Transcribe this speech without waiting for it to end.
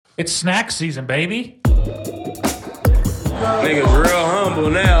It's snack season, baby. Niggas real humble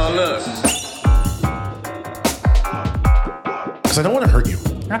now, look. Because I don't want to hurt you.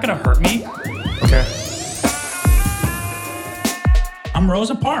 You're not gonna hurt me. Okay. I'm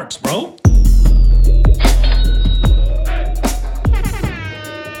Rosa Parks, bro.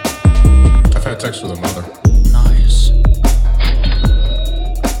 I've had sex with a mother. Nice.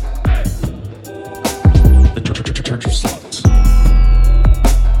 The Church of Sluts.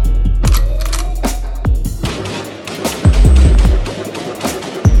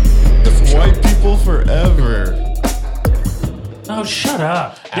 White people forever. Oh, shut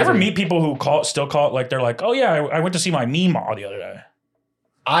up. You ever meet people who still call it like they're like, oh yeah, I went to see my meemaw the other day.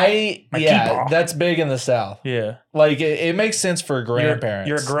 Yeah, that's big in the South. Yeah. Like, it makes sense for grandparents.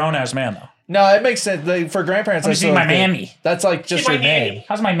 You're a grown-ass man, though. No, it makes sense. Like, for grandparents, Let me see my mammy. That's like just your name.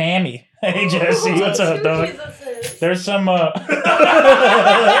 How's my mammy? Hey, Jessie, what's up, dog? There's some,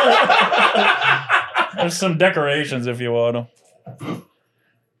 there's some decorations if you want them.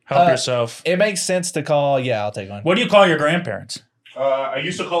 Help yourself. It makes sense to call, I'll take one. What do you call your grandparents? I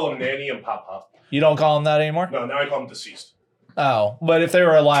used to call them Nanny and Papa. You don't call them that anymore? No, now I call them deceased. Oh, but if they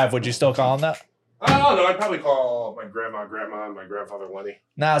were alive, would you still call them that? Oh, no, I'd probably call my grandma, and my grandfather Lenny.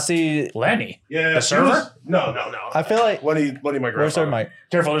 Nah, see... Lenny? Yeah. The server? No. I feel like... Lenny, my grandfather. Where's their mic?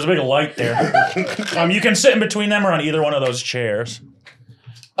 Careful, there's a big light there. You can sit in between them or on either one of those chairs.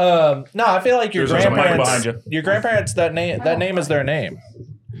 No, I feel like your There's a mic grandparents... behind you. Your grandparents, that name is their name.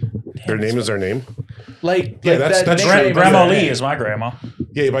 Their name is their name? Yeah, that's Grandma Lee is my grandma.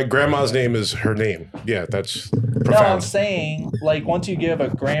 Yeah, my grandma's name is her name. Yeah, that's profound. No, I'm saying, like, once you give a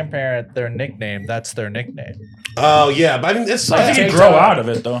grandparent their nickname, that's their nickname. Oh, yeah, but I mean, it's I like... think you grow out of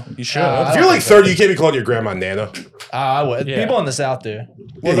it, though. You should. if you're like 30, you can't be calling your grandma Nana. I would. Yeah. People in the South do.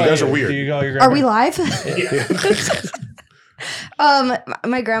 Yeah, you guys are weird. Do you call your Are grandma? we live?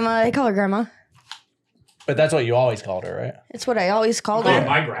 My grandma, I call her grandma. But that's what you always called her, right? It's what I always called Oh, her.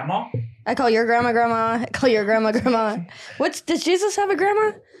 my grandma? I call your grandma grandma. I call your grandma grandma. Does Jesus have a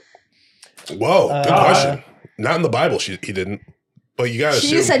grandma? Whoa, good question. Not in the Bible, he didn't. But you gotta assume.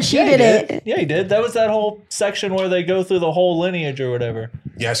 She said she Yeah, he didn't. Yeah, he did. That was that whole section where they go through the whole lineage or whatever.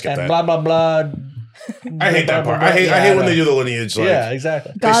 Yeah, I skipped And that. blah, blah, blah. I hate that part. blah, I hate yeah, when they do the lineage. Like, Yeah,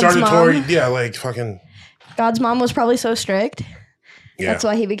 exactly. they God's started mom. Tory. Yeah, like fucking. God's mom was probably so strict. Yeah, That's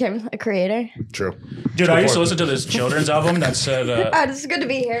why he became a creator. true. Dude, I used to listen to this children's album that said... This is good to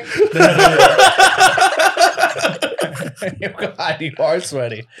be here. God, you are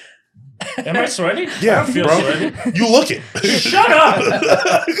sweaty. Am I sweaty? Yeah, I don't feel bro. sweaty. You look it. Shut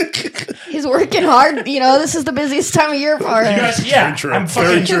up! He's working hard. This is the busiest time of year for him. You guys, yeah, Very true. I'm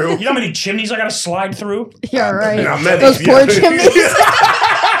Very fucking... true. You know how many chimneys I gotta slide through? Yeah, right. Not many. Those poor Yeah. chimneys.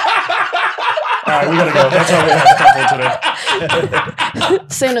 All right, we gotta go. That's all we have time for today.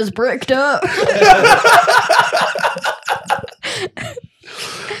 Santa's bricked up.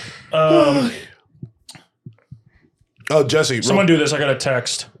 Oh, Jesse. Someone do this. I got a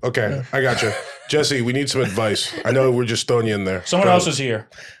text. Okay, I got you. Jesse, we need some advice. I know we're just throwing you in there. Someone else is here.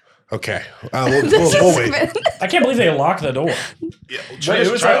 Okay. We'll wait. I can't believe they locked the door. Yeah, Wait,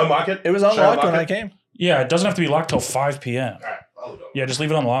 it was try to on- unlock it. It was Try to unlocked unlock when it. I came. Yeah, it doesn't have to be locked till 5 p.m. All right, I'll do it. Yeah, just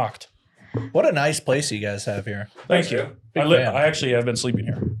leave it unlocked. What a nice place you guys have here. Thank you. Big fan. I actually have been sleeping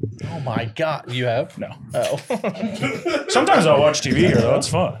here. Oh my God, you have? No. Oh. Sometimes I'll watch TV here, though. It's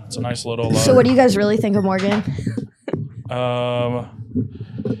fun. It's a nice little... So what do you guys really think of Morgan? I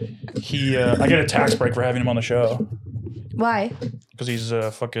get a tax break for having him on the show Why? because he's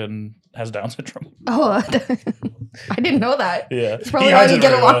fucking has Down syndrome. Oh, I didn't know that. Yeah, It's probably He why hides you it get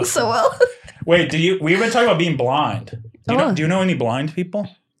very along well. so well. Wait, we've been talking about being blind. Do you know any blind people?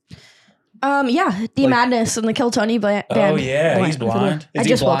 Yeah, D Madness and the Kill Tony band. Oh yeah, he's blind. I Is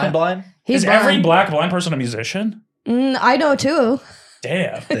he just woke up. blind? He's Is every blind. black blind person a musician? I know two.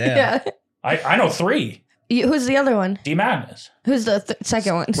 Damn. Yeah. I know 3. Who's the other one? D Madness, Who's the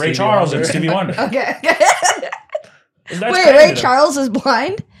second one? Ray Charles, and Stevie Wonder. Okay. That's Wait, crazy, Ray though. Charles is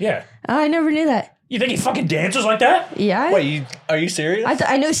blind? Yeah. I never knew that. You think he fucking dances like that? Yeah. Wait, are you serious?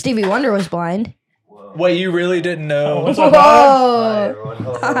 I knew Stevie Wonder was blind. Wait, you really didn't know? What's up, dog?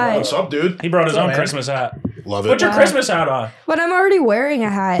 Whoa. Hi. What's up, dude? He brought his What's up, own man? Christmas hat. Love Put it. your Christmas hat on. But I'm already wearing a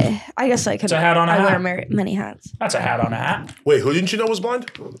hat. I guess I could. It's a hat on a I hat. wear many hats. That's a hat on a hat. Wait, who didn't you know was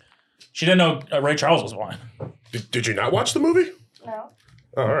blind? She didn't know Ray Charles was blind. Did you not watch the movie? No.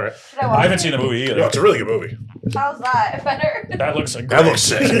 Oh, all right. I haven't seen the movie either. No, it's a really good movie. How's that? Better? That looks great. That looks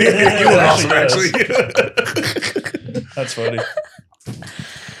sick. You look awesome, Actually actually. That's funny.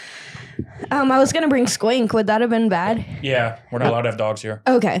 I was gonna bring Squink. Would that have been bad? Yeah, we're not allowed to have dogs here.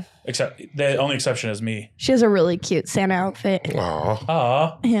 Okay. Except the only exception is me. She has a really cute Santa outfit. Aw.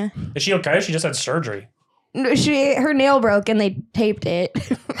 Aw. Yeah. Is she okay? She just had surgery. No, her nail broke and they taped it.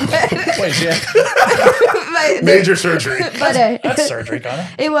 Wait, yeah. Major surgery. But That's surgery, kind of.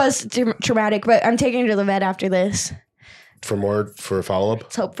 it was traumatic. But I'm taking her to the vet after this. For a follow up.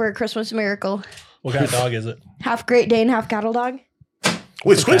 Let's hope for a Christmas miracle. What kind of dog is it? Half Great Dane, half cattle dog.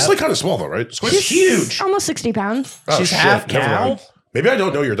 Wait, Squink's like kind of small though, right? Squink's Huge. Almost 60 pounds. Oh, She's shit, half never cow? mind. Maybe I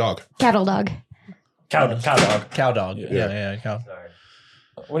don't know your dog. Cattle dog. Cow dog. Cow dog. Yeah, cow. Sorry.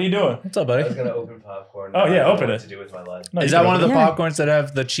 What are you doing? What's up, I was buddy? gonna open popcorn. Oh, yeah, I don't know open what it. to do with my lunch. No, Is you that can one of the open Yeah. popcorns that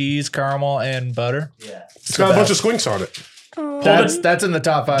have the cheese, caramel, and butter? Yeah. It's got a bunch of Squinks on it. That's in the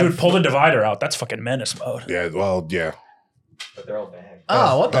top 5. Dude, pull the divider out. That's fucking menace mode. Yeah, well, yeah. But they're all bagged.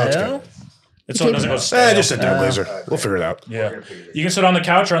 Oh, what the that's hell? good. It's so it doesn't go stale. Just sit down, Glazer. We'll figure it out. Yeah. You can sit on the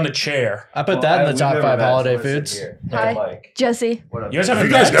couch or on the chair. I put that in the top 5 holiday foods. Hi, Like, Jesse. what up? You guys Have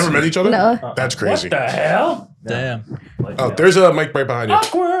haven't you guys met? never met each other? No. That's What crazy. the hell? Damn. Oh, there's a mic right behind you.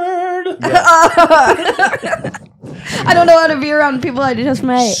 Awkward. I don't know how to be around people I just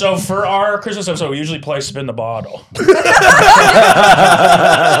met. So for our Christmas episode, we usually play Spin the Bottle.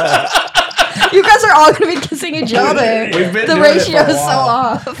 You guys are all going to be kissing each other. We've been The doing it ratio for a is so while.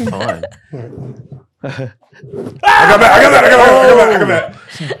 off. Fun. I got that.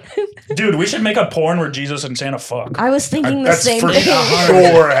 Dude, we should make a porn where Jesus and Santa fuck. I was thinking the That's same for thing.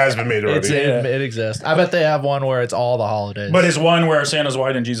 sure has been made already. It exists. I bet they have one where it's all the holidays. But is one where Santa's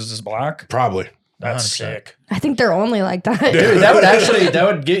white and Jesus is black? Probably. That's 100%. sick. I think they're only like that.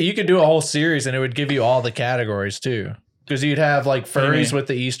 Dude, you could do a whole series and it would give you all the categories too. Because you'd have like do you furries mean? with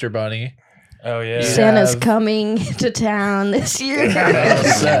the Easter bunny. Oh, yeah. Santa's have- coming to town this year.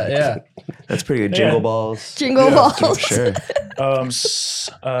 Yeah. That's pretty good. Jingle balls. Jingle balls. Sure. You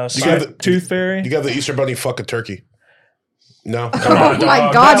got the, Tooth fairy. you got the Easter Bunny fucking turkey. No. Come Oh on, my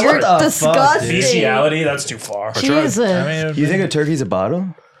dog. God, That's you're what the fuck, disgusting. bestiality, that's too far. Jesus. I mean, You think a turkey's a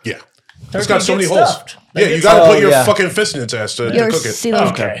bottle? Yeah. It's got so many gets holes. stuffed. Yeah, you got to put your fucking fist in its ass to You ever cook it. see those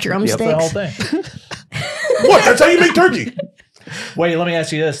Okay. drumsticks? the whole thing. What? That's how you make turkey. Wait, let me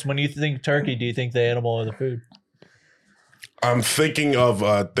ask you this: when you think turkey, do you think the animal or the food? I'm thinking of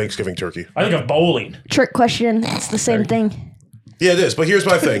Thanksgiving turkey. I think of bowling. Trick question. It's the same thing. Yeah, it is. But here's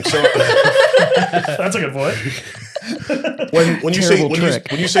my thing. So That's a good point. when you say Terrible trick.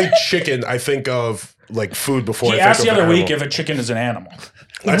 when you say chicken, I think of like food before. He I think asked of the other an week animal. if a chicken is an animal.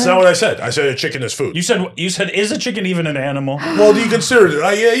 That's not what I said. I said a chicken is food. You said is a chicken even an animal? Well, do you consider it?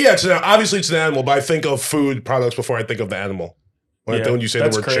 Yeah. Obviously, it's an animal, but I think of food products before I think of the animal. When you say the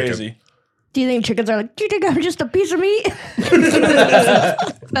that's word crazy. chicken. Do you think chickens are like, do you think I'm just a piece of meat?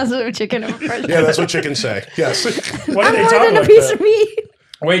 That's what a chicken is. Yeah, that's what chickens say. Yes. Why I'm do they more talk than a like piece that? of meat.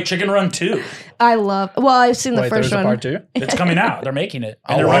 Wait, Chicken Run 2. Well, I've seen the Wait, first there's a one. part 2. It's coming out. They're making it.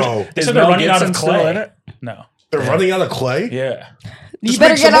 And Oh, they're wow. running, they Is said they're Mel running out of Gibson still in clay. it? No. They're running out of clay? Yeah. You Just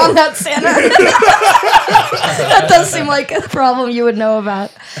better make get some on more. that, Santa. That does seem like a problem you would know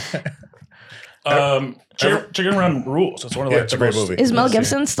about. Chicken Run rules. It's one of Yeah, like it's a the great most- movie. Is Mel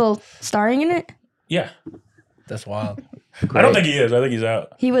Gibson still starring in it? Yeah. That's wild. I don't think he is. I think he's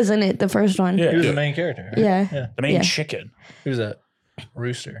out. He was in it, the first one. Yeah. He was the main character. Right? Yeah. The main Yeah. chicken. Who's that?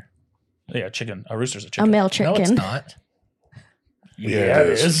 Rooster. Yeah, chicken. A rooster's a A chicken. male No, chicken. it's not. Yeah, it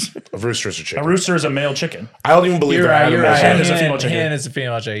is. A rooster's a A chicken. rooster is a male chicken. I don't even believe You're they're right. You're right. Hen animals. is a female chicken. Hen is a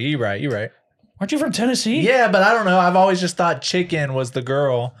female chicken. You're right. Aren't you from Tennessee? Yeah, but I don't know. I've always just thought chicken was the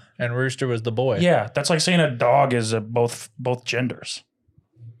girl and rooster was the boy. Yeah, that's like saying a dog is both genders.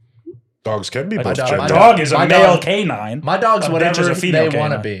 Dogs can be A both dog- a genders. dog is a my male dog- canine. My dog's A bitch whatever is a female they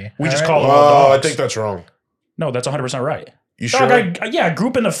want to canine. be. We just All call right? them all Oh, I dogs. think that's wrong. No, that's 100% right. You Dog, sure? I grew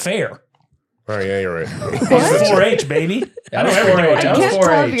up in the fair. All right, yeah, you're right. I was 4-H, baby. I know was everything 4-H. about I That dogs. was can't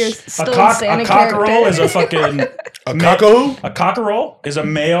tell if 4-H. you're A still cock, Santa a cockerel character. is a fucking A cockahoo? a cockerel is a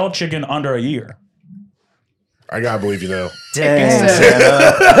male chicken under a year. I gotta believe you know. Dang.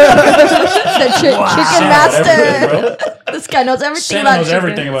 The chicken master. Everything, bro. This guy knows everything Santa about knows chickens.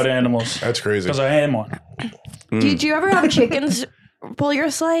 everything about animals That's crazy. because I am one. Did you ever have chickens pull your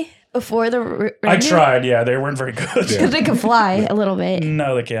sleigh before the I tried. Yeah, they weren't very good. Because they can fly a little bit.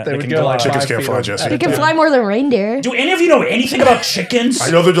 No, they can't. They, They would can go glide. like Chickens 5 can't feet fly, up. Jesse. They can fly more than reindeer. Do any of you know anything about chickens?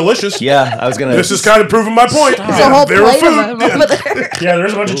 I know they're delicious. Yeah, I was gonna. This is kind of proving my point. There's a whole They're plate of food. them over there. Yeah,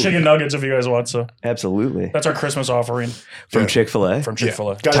 there's a bunch of chicken nuggets if you guys want. So Absolutely. that's our Christmas offering From Chick-fil-A. from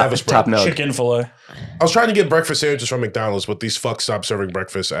Chick-fil-A. Gotta have a spread. Top note. Chicken fillet. I was trying to get breakfast sandwiches from McDonald's, but these fucks stopped serving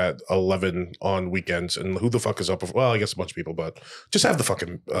breakfast at 11 on weekends. And who the fuck is up? Well, I guess a bunch of people, but just have the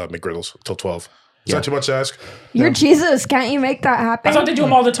fucking McGriddles till 12. Is that too much to ask? You're Jesus. Can't you make that happen? I thought they do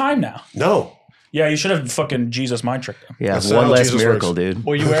them all the time now. No. Yeah, you should have fucking Jesus mind tricked them. Yeah, That's one how less Jesus miracle, works. dude.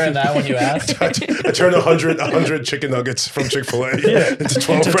 Were you wearing that when you asked? I turned 100 chicken nuggets from Chick-fil-A into 12 Into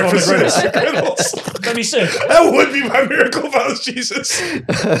 12 breakfast McGriddles. McGriddles. That'd be sick. That would be my miracle if I was Jesus.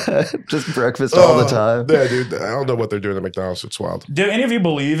 Just breakfast all the time. Yeah, dude. I don't know what they're doing at McDonald's. It's wild. Do any of you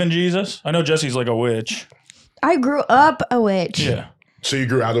believe in Jesus? I know Jessie's like a witch. I grew up a witch. Yeah. So you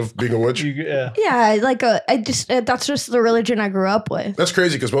grew out of being a witch? Yeah. Yeah, that's just the religion I grew up with. That's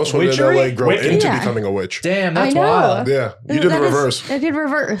crazy because most women Witchery? in LA grow Wiccan? into Yeah. becoming a witch. Damn, I that's know. wild. Yeah. You did the That is- reverse. I did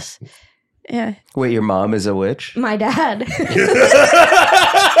reverse. Yeah, Wait, your mom is a witch? my dad. Excuse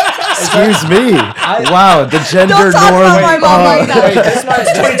me. Wow, the gender Don't talk norm. about my mom like Wait, that. this might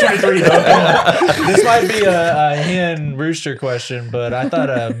 2023 though. this might be a hen rooster question, but I thought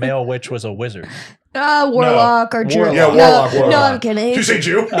a male witch was a wizard. Warlock or Jew. Yeah, No, warlock. no, I'm kidding. Did you say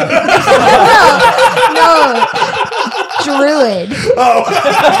Jew? No, druid.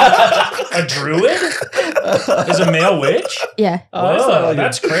 A druid is a male witch? Yeah. Oh,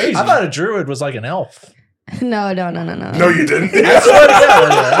 that's crazy. I thought a druid was like an elf. No. No, you didn't. This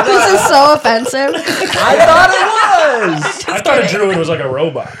is so offensive. I thought it was. I thought a druid was like a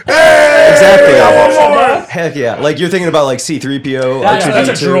robot. Exactly. More? Heck yeah. Like you're thinking about like C3PO, That's a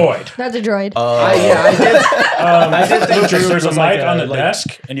R2D2. droid. That's a droid. I did think druid There's a was mic like on the like-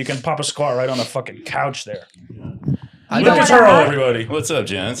 desk, and you can pop a squat right on the fucking couch there. You Look know at what Hirl, I have? everybody. What's up,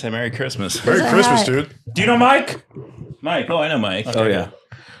 gents? Hey, Merry Christmas. Merry What's Christmas, that? dude. Do you know Mike? Mike. Oh, I know Mike. Oh yeah.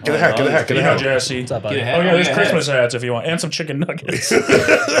 Get a hat, get a hat, get You a know hat. Jesse. What's up, buddy? Get a Oh hat. yeah, there's Yeah, Christmas hats if you want, and some chicken nuggets. Dude,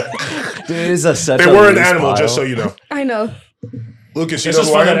 it is such They a were an loose animal, pile. just so you know. I know. Lucas, you It's know just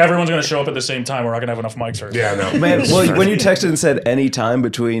who fun I that am? everyone's going to show up at the same time. We're not going to have enough mics for it. Yeah, I know. Man, well, when you texted and said any time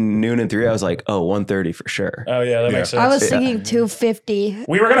between noon and 3, I was like, oh, 1:30 for sure. Oh yeah, that makes sense. I was thinking 250.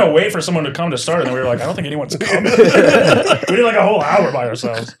 We were going to wait for someone to come to start, and then we were like, I don't think anyone's coming. We did like a whole hour by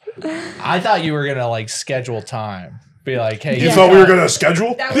ourselves. I thought you were gonna like schedule time. Be like, hey, You thought we were going to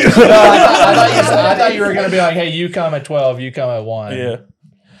schedule? I thought you were gonna be like, hey, you come at 12, you come at 1. Yeah.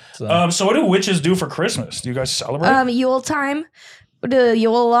 So what do witches do for Christmas? Do you guys celebrate? Yule time. The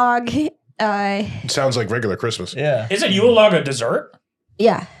Yule log. It sounds like regular Christmas. Yeah. Isn't Yule log a dessert?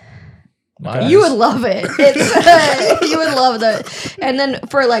 Yeah. Mine You is. would love it. It's you would love that. And then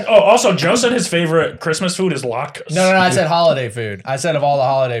for like Oh, also, Joe said his favorite Christmas food is latkes. No, I said holiday food. I said of all the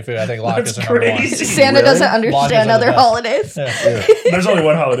holiday food, I think latkes That's are number one. crazy. Santa doesn't understand Latkes are the other best. holidays. There's only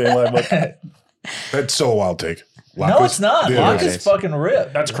one holiday in life, but That's so a wild take. No, it's not. Yeah, Latkes fucking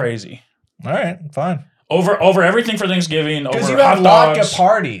rip. that's crazy. All right, fine. Over everything for Thanksgiving, Because over you have hot latke dogs.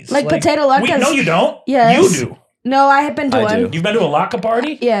 parties. Like potato latkes. No, you don't. Yes. You do. No, I have been to I one. do. You've been to a latke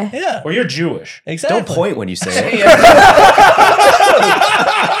party? Yeah. Yeah, Or you're Jewish. exactly. Don't point when you say it.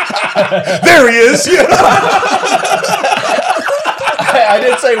 There he is. Yeah. I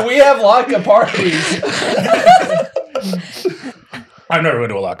did say we have latke parties. I've never been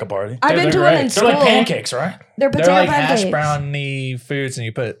to a latke party. I've Dude, been to they're one great. in They're school. like pancakes, right? They're They're potato like pancakes. hash browny foods, and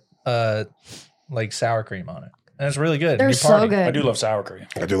you put like sour cream on it, and it's really good. They're You so party. good. I do love sour cream.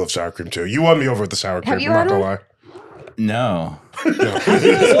 I do love sour cream too. You won me over with the sour cream. you I'm not had gonna one? lie. No. Los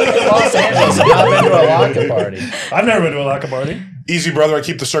Angeles, and not been to a latke party. I've never been to a latke party. Easy, brother. I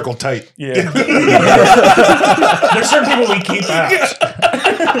keep the circle tight. Yeah. There's certain people we keep out.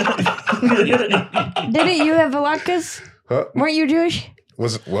 Didn't you have latkes? Huh? Weren't you Jewish?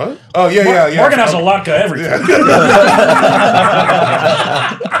 Was it what? Oh yeah. Morgan has a latke everything.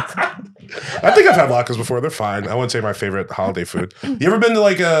 I think I've had latkes before. They're fine. I wouldn't say my favorite holiday food. You ever been to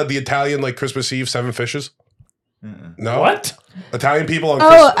like the Italian like Christmas Eve 7 fishes? No. What? Italian people on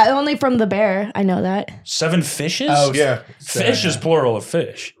Oh, only from the bear. I know that. 7 fishes? Oh, Yeah. Fish is plural of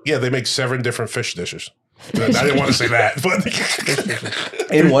fish. Yeah, they make 7 different fish dishes. I didn't want to say that,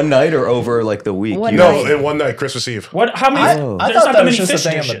 but In one night or over like the week? One You- no, in one night, Christmas Eve. What? How many? I There's thought not that that was many just a fish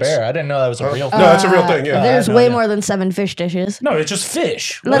thing on the dishes. bear. I didn't know that was a real thing. No, it's a real thing. Yeah. There's no way idea. more than 7 fish dishes. No, it's just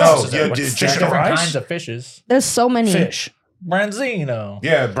fish. What Let's- else is there? Yeah, Like just fish and Different rice? kinds of fishes. There's so many. Fish. Branzino.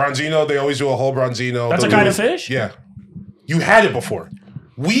 Yeah, bronzino. They always do a whole bronzino. That's a They'll kind do- of fish? Yeah. You had it before.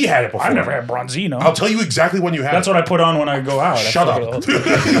 We had it before. I've never had bronzino. I'll tell you exactly when you had That's it. what I put on when I go out. Shut That's up.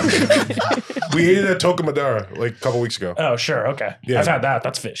 what- We ate it at Toca Madera like a couple weeks ago. Oh, sure. Okay. Yeah. I've had that.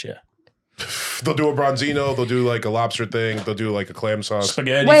 That's fish, yeah. They'll do a bronzino. They'll do like a lobster thing. They'll do like a clam sauce.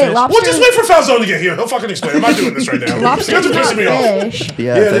 Spaghetti Wait, fish. lobster. Well, just wait for Falzone to get here. He'll fucking explain. I'm not doing this right now. Lobster's You're not pissing me off. fish. Yeah,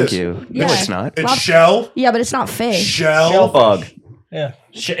 Yeah, it thank is. you. Yeah. No, it's not. It's shell. Yeah, but it's not fish. Shell. Bug. Yeah.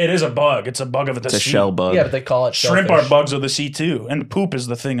 It is a bug. It's a bug of the It's a sea. shell bug. Yeah, but they call it Shrimp shellfish. are bugs of the sea too, and poop is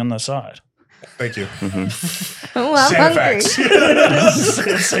the thing on the side. Thank you. Oh, I'm Sand hungry.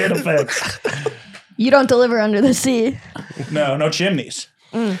 facts. Sand effects. You don't deliver under the sea. No chimneys.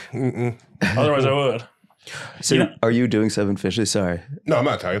 Otherwise, I would. So are you doing 7 fishes? Sorry. No, I'm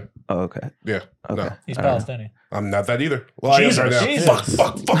not Italian. Oh, okay. Yeah. Okay. No. He's Palestinian. I'm not that either. Well, I am right now. Jesus.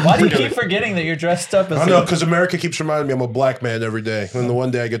 Fuck. Why do you keep forgetting that you're dressed up as I know, because America keeps reminding me I'm a black man every day. And the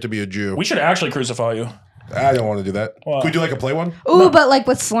one day I get to be a Jew. We should actually crucify you. I don't want to do that. Well, Can we do like a play one? Ooh, but like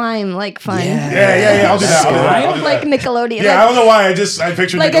with slime, like fun. Yeah. I'll do that. I'll do Like that. Nickelodeon. Yeah, I don't know why. I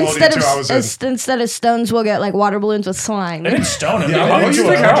pictured like Nickelodeon too. I was in. instead of stones, we'll get like water balloons with slime. They didn't stone him. Yeah, They why hung him don't you to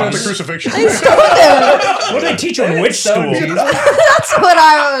a think I'm doing the cross. crucifixion? What do they teach you in witch school? That's what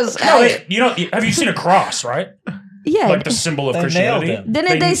I was. Have you seen a cross, right? Yeah. Like the symbol of They Christianity. nailed him.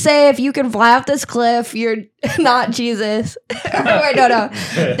 Didn't they say if you can fly off this cliff, you're not Jesus? Wait, no.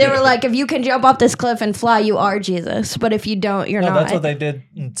 They were like, if you can jump off this cliff and fly, you are Jesus. But if you don't, you're not. That's what they did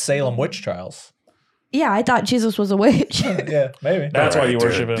in Salem witch trials. Yeah, I thought Jesus was a witch. Yeah, maybe. That's why you Dude,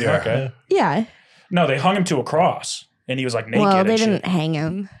 worship him. yeah. Okay. Yeah. No, they hung him to a cross, and he was like naked. Well, they and shit. didn't hang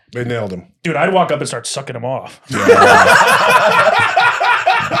him. They nailed him. Dude, I'd walk up and start sucking him off.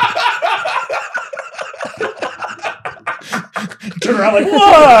 Turn around like,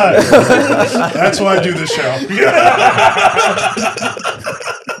 what? That's why I do this show.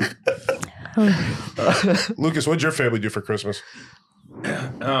 Lucas, what'd your family do for Christmas?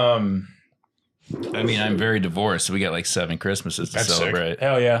 I mean, I'm very divorced, so we got like 7 Christmases to That's sick. celebrate.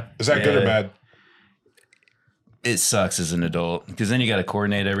 Hell yeah. Is that good or Yeah. bad? It sucks as an adult because then you got to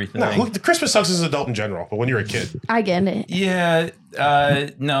coordinate everything. No, look, the Christmas sucks as an adult in general, but when you're a kid, I get it. Yeah,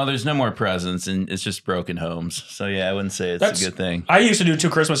 no, there's no more presents, and it's just broken homes. So yeah, I wouldn't say it's a good thing. I used to do 2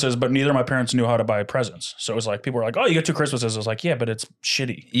 Christmases, but neither of my parents knew how to buy presents. So it was like, people were like, oh, you get 2 Christmases. I was like, yeah, but it's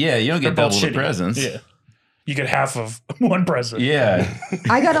shitty. Yeah, you don't They're get both double the shitty. presents. Yeah. You get half of one present. Yeah.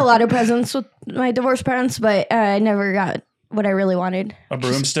 I got a lot of presents with my divorced parents, but I never got what I really wanted. A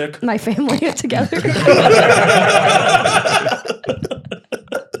broomstick. My family together.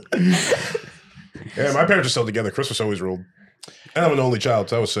 yeah, my parents are still together. Christmas always ruled, and I'm an only child,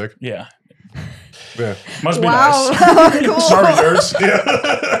 so that was sick. Yeah. Yeah, Must be Wow. nice. Cool. sorry, nerds.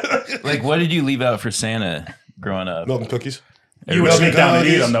 Yeah, Like, what did you leave out for Santa growing up? milk and cookies. You would sneak down and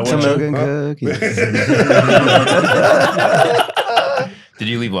eat them, though, Some wouldn't milk you? and cookies. Did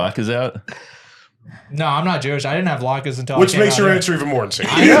you leave latkes out? No, I'm not Jewish. I didn't have latkes until Which I came makes out your here. answer even more insane.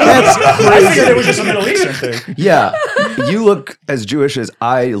 I figured it was just a Middle Eastern thing. Yeah, you look as Jewish as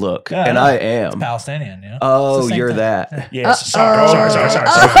I look, Yeah, and I am. Palestinian, yeah. Oh, It's the same you're thing. that. Yes. Sorry.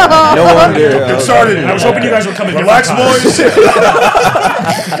 No wonder. Get started. I was hoping you guys would come in Relax, different times.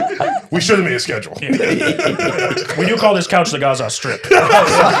 boys. We should have made a schedule. We do call this couch the Gaza Strip.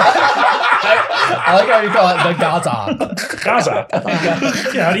 I like how you call it the Gaza. Gaza.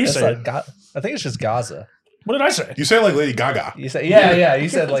 Yeah, how do you It's say like it? I think it's just Gaza. What did I say? You say it like Lady Gaga. You say yeah. You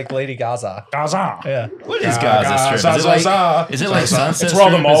said like Lady Gaza. Gaza. Yeah, What is Gaza Strip? Is it like Sunset It's where all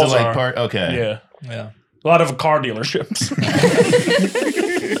the Strip? Is it malls like are. part? Okay. Yeah. yeah. A lot of car dealerships.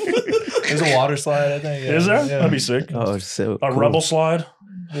 There's a water slide, I think. Yeah. Is there? Yeah. That'd be sick. Oh, so A cool. rebel slide.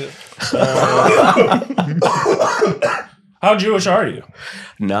 How Jewish are you?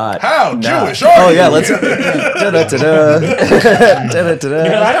 Not. How not. Jewish are Oh you? yeah, let's. Da-da-da-da. Da-da-da-da.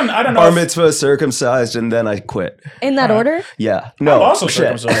 Because I don't know. Bar if- mitzvah, circumcised, and then I quit. In that order? Yeah. I'm No. also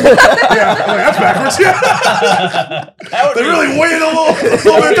shit. circumcised. Yeah, I'm like, that's backwards. Yeah. They really waited a little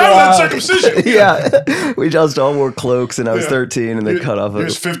bit down that circumcision. Yeah. We just all wore cloaks, and I was 13, and they cut off. You're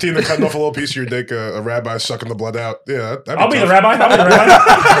just 15, they're cutting off a little piece of your dick, a rabbi sucking the blood out. Yeah, that'd I'll be the tough. rabbi. I'll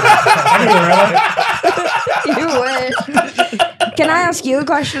be the rabbi. You would. Can I ask you a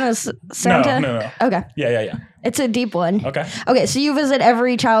question as Santa? No. Okay. Yeah. It's a deep one. Okay. Okay, so you visit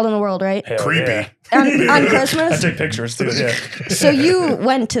every child in the world, right? Hell Creepy. yeah. On I Christmas? take pictures too. Yeah. So you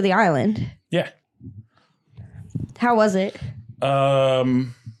went to the island. Yeah. How was it?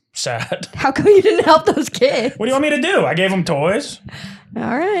 Sad. How come you didn't help those kids? What do you want me to do? I gave them toys. All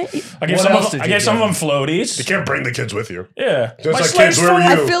right. I gave What some else of did I you gave some of give them floaties. You can't bring the kids with you. Yeah. Just like, sleigh's kids, where were full.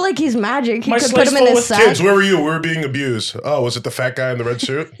 you? I feel like he's magic. He My could put sleigh's him in full his with sack. Kids, where were you? We were being abused. Oh, was it the fat guy in the red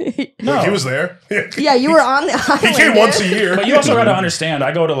suit? No. Like, he was there. Yeah, you were on the island. He came once a year. But you also got to understand,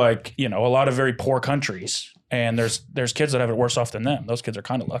 I go to a lot of very poor countries, and there's kids that have it worse off than them. Those kids are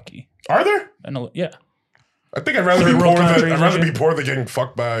kind of lucky. Are there? And yeah, I think I'd rather be Third world poor than countries I'd and rather be shit. poor than getting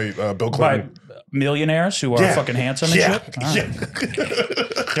fucked by Bill by Clinton. millionaires who are Yeah. fucking handsome and Yeah. shit. All right.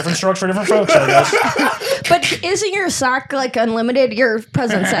 Yeah. Different strokes for different folks, I guess. But isn't your sack like unlimited? Your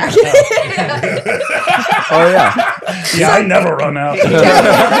present sack. Oh yeah. Yeah, I never run out. There's a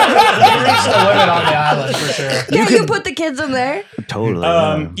limit on the island for sure. Can you put the kids in there? Totally.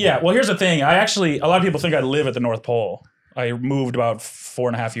 Yeah, well, here's the thing. A lot of people think I live at the North Pole. I moved about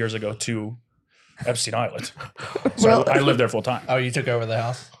 4.5 years ago to Epstein Island. So Well- I lived there full time. Oh, you took over the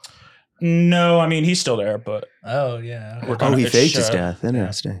house? No, I mean, he's still there, but Oh, yeah. we're Oh, kind he of faked his death.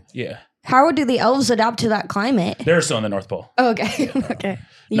 Interesting. Yeah. How do the elves adapt to that climate? They're still in the North Pole. Oh, okay. Okay.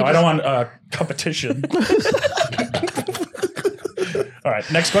 No, I don't want competition. All right,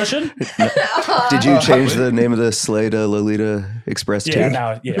 next question. Did you change the name of the sleigh to Lolita Express Yeah, too?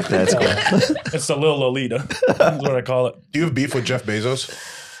 now, yeah. That's cool. It's the Lil Lolita. That's what I call it. Do you have beef with Jeff Bezos?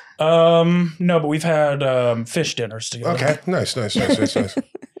 No, but we've had fish dinners together. Okay, nice.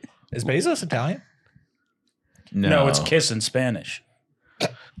 Is Bezos Italian? No, it's kiss in Spanish.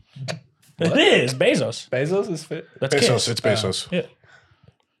 It is Bezos. Bezos is fit. That's Bezos, kiss. it's Bezos. Yeah,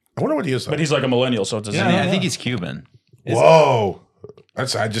 I wonder what he is though. but he's like a millennial, so it's a I think he's Cuban. Whoa. I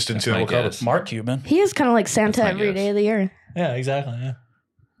just didn't see that my one coming. guess. Mark Cuban. He is kind of like Santa my every guess. day of the year. Yeah, exactly. Yeah.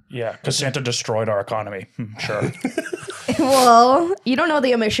 Yeah, because Santa destroyed our economy. Sure. Well, you don't know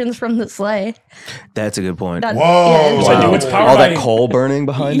the emissions from the sleigh. That's a good point. That's, Whoa. It's like, dude, it's powered All by, that coal burning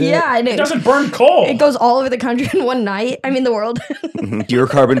behind Yeah, I know. It doesn't burn coal. It goes all over the country in one night. I mean, the world. it. Your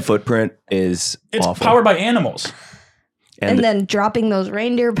carbon footprint is It's awful. powered by animals. And then dropping those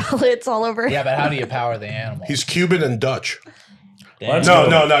reindeer pellets all over. Yeah, but how do you power the animal? He's Cuban and Dutch. Let's No,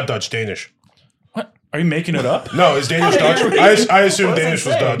 go. not Dutch, Danish. What? Are you making it up? No, is Danish Dutch? I assume Danish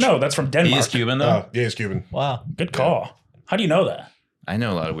was Dutch. No, that's from He Denmark. is Cuban though. Oh, yeah, he's Cuban. Wow. Good call. How do you know that? I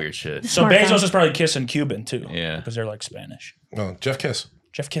know a lot of weird shit. So Smart Bezos guy. is probably kissing Cuban too. Yeah. Because they're like Spanish. Oh, Jeff Kiss.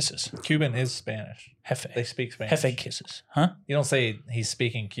 Jeff kisses. Cuban is Spanish. Hefe. They speak Spanish. Hefe kisses. Huh? You don't say he's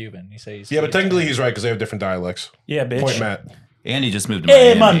speaking Cuban. You say he's Yeah, but speaking technically he's right because they have different dialects. Yeah, bitch. Point Matt. And he just moved to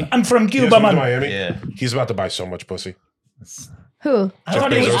Hey, Miami. man, I'm from He Cuba, just moved to man. Miami. Yeah. He's about to buy so much pussy. Who? I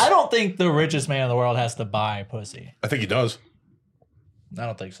don't, Jeff Bezos. I don't think the richest man in the world has to buy pussy. I think he does. I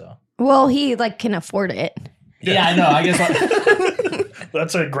don't think so. Well, he like can afford it. Yeah, I know. I guess.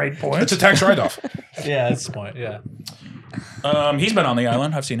 That's a great point. It's a tax write-off. Yeah, that's the point. Yeah. He's been on the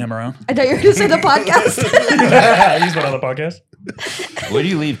island. I've seen him around. I thought you were going to say the podcast. He's been on the podcast. Where do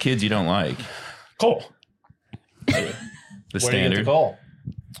you leave kids you don't like? Cole. The Where do you get the standard. goal?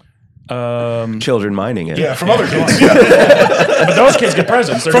 Children mining it. Yeah, from other kids. Yeah. But those kids get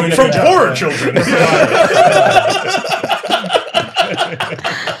presents. They're From doing a good job. poorer children.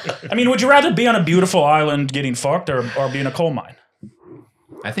 I mean, would you rather be on a beautiful island getting fucked or be in a coal mine?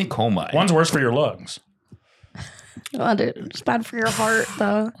 I think coal mine. One's worse for your lungs. Well, dude, it's bad for your heart,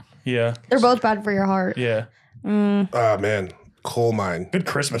 though. Yeah. They're both bad for your heart. Yeah. Oh, man. Coal mine. Good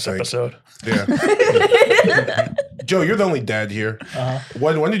Christmas I think. episode. Yeah. Joe, you're the only dad here. Uh-huh.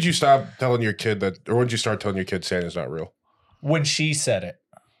 When did you stop telling your kid that, or when did you start telling your kid Santa's not real? When she said it,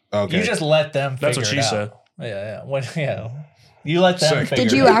 Okay. you just let them. That's what figure she it said. out. Yeah. When you let them. Sick. Figure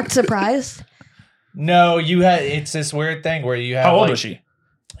Did you it out. act surprised? No, you had. It's this weird thing where you have. How old like, was she?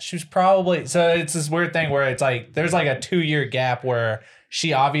 She was probably so. It's this weird thing where it's like there's like a 2-year gap where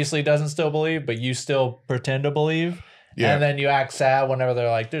she obviously doesn't still believe, but you still pretend to believe. Yeah. And then you act sad whenever they're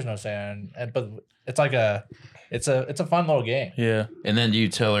like, "There's no Santa," but it's like it's a fun little game. Yeah. And then you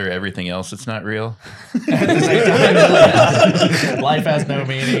tell her everything else that's not real. At the same time, life has no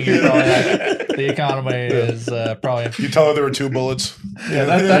meaning. You're probably like, the economy is probably. You tell her there were 2 bullets. Yeah,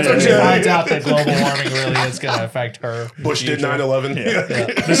 that's when she finds out that global warming really is going to affect her. Bush did future.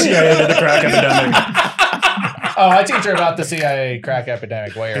 9/11. The CIA did the crack epidemic. Oh, I teach her about the CIA crack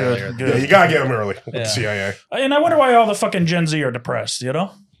epidemic way earlier. Yeah, you gotta get them early with Yeah. the CIA. And I wonder why all the fucking Gen Z are depressed, you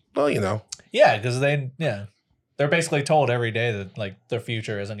know? Well, you know. Yeah, because they're basically told every day that like their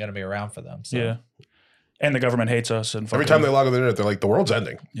future isn't going to be around for them. So. Yeah. And the government hates us. And Every time they log on the internet, they're like, the world's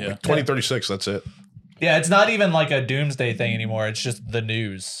ending. Yeah. Like 2036, that's it. Yeah, it's not even like a doomsday thing anymore. It's just the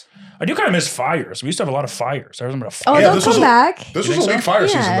news. I do kind of miss fires. We used to have a lot of fires. I remember a Oh, fire. Yeah, they'll this was come a- back. This You was a think weak so? fire Yeah,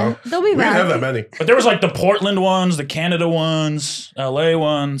 season, though. they'll be We didn't back. have that many. But there was like the Portland ones, the Canada ones, LA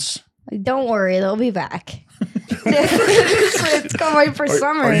ones. Don't worry, they'll be back. It's coming right for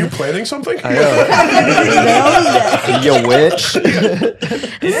summer. Are you planning something? I know. You witch.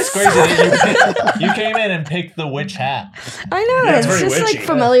 It is crazy that you came in and picked the witch hat. I know. Yeah, it's it's very just witchy. like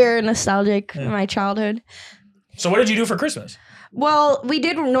familiar and nostalgic in my childhood. So what did you do for Christmas? Well, we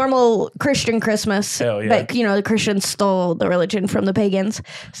did normal Christian Christmas, Hell yeah. but the Christians stole the religion from the pagans,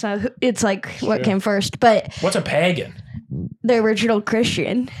 so it's like what came first. But What's a pagan? the original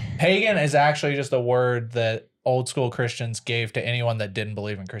Christian, Pagan is actually just a word that old school Christians gave to anyone that didn't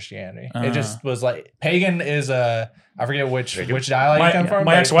believe in Christianity. It just was like pagan is I forget which dialect you come from.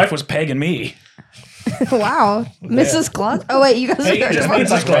 My but ex-wife was pegging me. wow, Mrs. Claus. Oh wait, you guys Pagan are just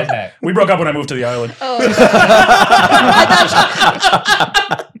means like redneck. We broke up when I moved to the island.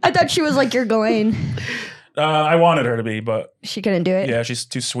 I thought she was like, you're going. I wanted her to be, but She couldn't do it. yeah, she's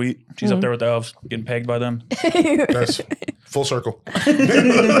too sweet. She's up there with the elves, getting pegged by them. Nice. Full circle.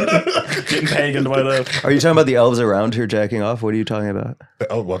 Getting pegged by them. Are you talking about the elves around her jacking off? What are you talking about?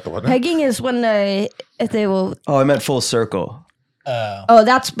 Oh, what? Pegging is when if they will. Oh, I meant full circle. Oh,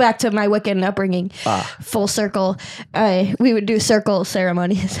 that's back to my Wiccan upbringing. Full circle. We would do circle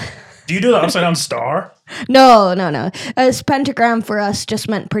ceremonies. Do you do the upside down star? No. This pentagram for us just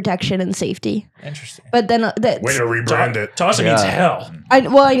meant protection and safety. Interesting. But then Way to rebrand it. To us, it means hell. I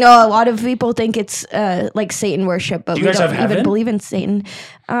know a lot of people think it's like Satan worship, but Do you we guys don't have even heaven? believe in Satan.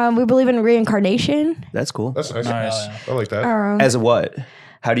 We believe in reincarnation, That's cool. That's nice. Nice. I like that. As a what?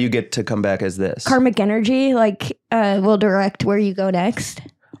 How do you get to come back as this? karmic energy. Like will direct where you go next.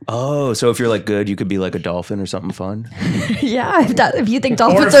 Oh, so if you're like good, you could be like a dolphin or something fun. Yeah, if you think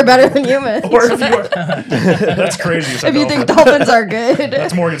dolphins are better than humans, Or if you are, that's crazy. if you think dolphins are good.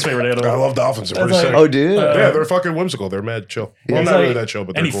 That's Morgan's favorite I animal. love dolphins. They're pretty sick. Oh, dude. Yeah, they're fucking whimsical. They're mad chill. Well, not really that chill,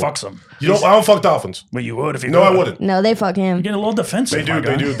 but they're And he cool. fucks them. I don't fuck dolphins. But you would if you No, could. I wouldn't. No, they fuck him. Get a little defensive. They do. my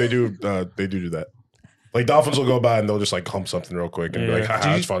guy. They do that. Like dolphins will go by and they'll just like hump something real quick and be like,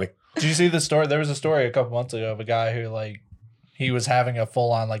 haha, that's funny. Did you see the story? There was a story a couple months ago of a guy who like he was having a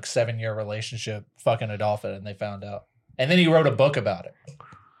full on like 7-year relationship fucking a dolphin, and they found out. And then he wrote a book about it.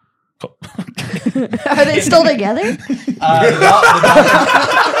 Are they still together? Because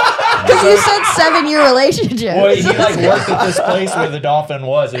The you said 7-year relationship. Well, he like worked at this place where the dolphin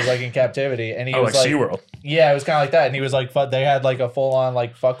was. It was like in captivity, and he Oh, was like like, SeaWorld. yeah, it was kind of like that. And he was like, they had like a full on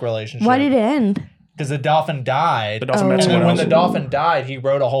like fuck relationship. Why did it end? Because the dolphin died. The dolphin Oh. met And someone then when else. the dolphin died, he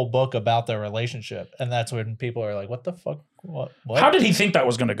wrote a whole book about their relationship, and that's when people are like, "What the fuck? What? How did he think that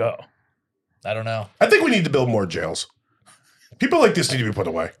was going to go? I don't know." I think we need to build more jails. People like this need to be put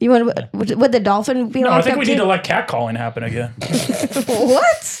away. You want would the dolphin be No, I locked think up we too? need to let catcalling happen again.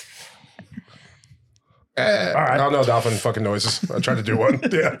 What? All right. I don't know dolphin fucking noises. I tried to do one.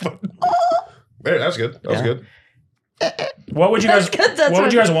 Yeah. There, that's good. That was good. What would you guys? good, that's What would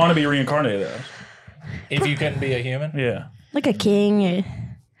what- you guys want to be reincarnated as? If you couldn't be a human, Yeah, Like a king,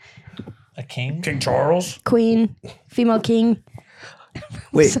 a king. King Charles. queen, female king.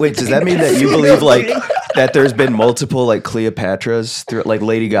 Wait, does that mean that you believe like that there's been multiple like Cleopatras through like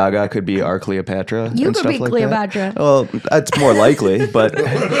Lady Gaga could be our Cleopatra? You and could stuff be like Cleopatra. That? Well, that's more likely, but maybe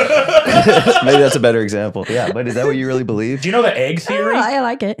that's a better example. Yeah, but is that what you really believe? Do you know the egg theory? Oh, I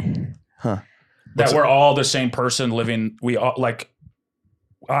like it. That we're all the same person living. We all like.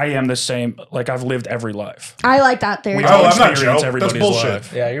 I am the same. Like I've lived every life. I like that theory. We Oh, all I'm not experience Joe. That's everybody's bullshit.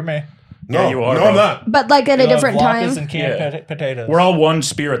 life. Yeah, you're me. No, you are, no, bro. I'm not. But like at a You love different latkes time. and canned Yeah. potatoes. We're all one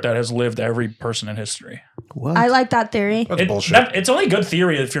spirit that has lived every person in history. What? I like that theory. That's bullshit. It's only good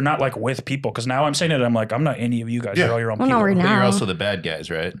theory if you're not like with people. Because now I'm saying it, I'm like, I'm not any of you guys. Yeah. You're all your own Well, people. not right But now. you're also the bad guys,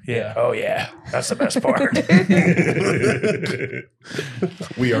 right? Yeah. Oh yeah. That's the best part.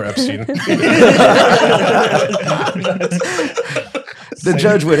 We are Epstein. The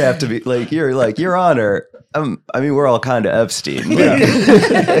judge would have to be like, Your Honor. I mean, we're all kind of Epstein.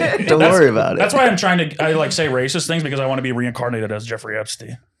 Don't worry about it. That's why I'm trying to. I like say racist things because I want to be reincarnated as Jeffrey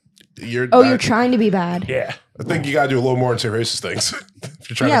Epstein. You're trying to be bad. Yeah. I think you got to do a little more and say racist things. If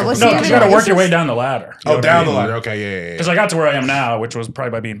you're trying Yeah, to what's No, See, because you even got to work your racist? way down the ladder. Oh, down the ladder. Okay, yeah. Because I got to where I am now, which was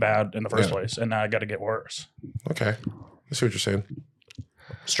probably by being bad in the first Yeah. place, and now I got to get worse. Okay. I see what you're saying.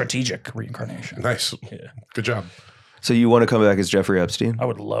 Strategic reincarnation. Nice. Yeah. Good job. So you want to come back as Jeffrey Epstein? I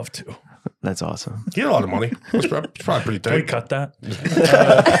would love to. That's awesome. He had a lot of money. It's probably pretty Can we tight. cut that?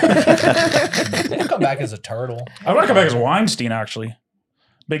 I'll come back as a turtle. I want to come back as Weinstein, actually.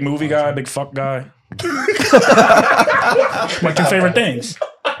 Big movie guy, big fuck guy. My two favorite things.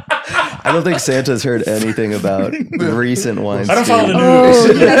 I don't think Santa's heard anything about recent wine. I don't follow the Oh,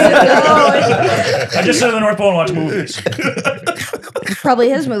 news. yes, I just sit in the North Pole and watch movies. no. Probably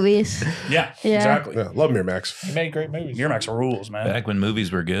his movies. Yeah, Yeah. exactly. Yeah, love Miramax. He made great movies. Miramax rules, man. Back when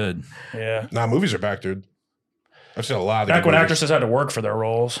movies were good. Yeah. Nah, movies are back, dude. I've seen a lot of Back good when movies. actresses had to work for their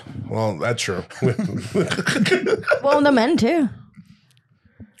roles. Well, that's true. Well, the men too.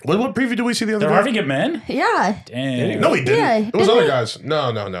 What preview did we see the other Did day? Harvey get men? Yeah. Damn. No, he didn't. Yeah, it was didn't other he? guys.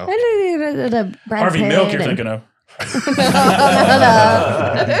 No. The Brad Harvey Pitt Milk, you're and- thinking of.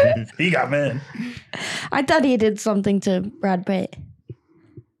 He got men. I thought he did something to Brad Pitt.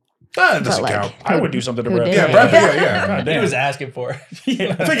 That doesn't like- count. I would do something to Who Brad did Pitt. Yeah, Brad Pitt. Yeah. God He damn. was asking for it.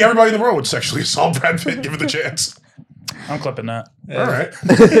 I think everybody in the world would sexually assault Brad Pitt given the chance. I'm clipping that. All right.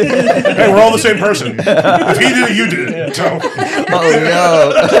 Hey, we're all the same person. If he did it, you did it. So,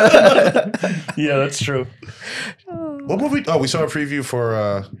 Oh no! Yeah, that's true. what movie? Oh, we saw a preview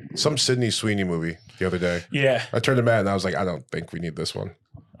for some Sydney Sweeney movie the other day. Yeah. I turned to Matt and I was like, I don't think we need this one.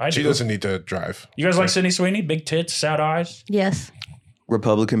 She doesn't need to drive. You guys like Sydney Sweeney? Big tits, sad eyes. Yes.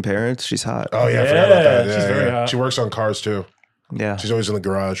 Republican parents. She's hot. Oh yeah, I forgot about that. she's very hot. She works on cars too. Yeah. She's always in the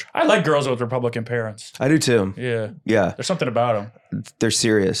garage. I like girls with Republican parents. I do too. Yeah. Yeah. There's something about them. They're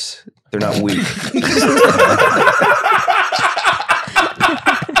serious. They're not weak.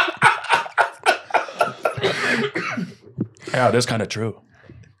 Yeah, it is kind of true.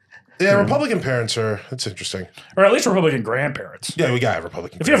 Yeah, Republican parents are. That's interesting. Or at least Republican grandparents. Yeah, we got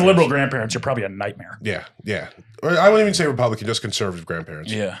Republican. If you have liberal grandparents, you're probably a nightmare. Yeah, yeah. Or I wouldn't even say Republican, just conservative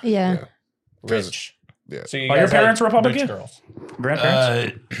grandparents. Yeah. Yeah. Rich. Yeah. So you Are your guys parents like Republican? Rich girls.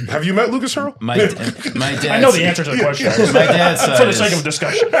 Grandparents? Have you met Lucas Hirl? My dad. I know the answer to the question. My dad's side For the sake of is,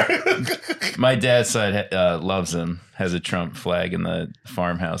 discussion. my dad's side loves him. Has a Trump flag in the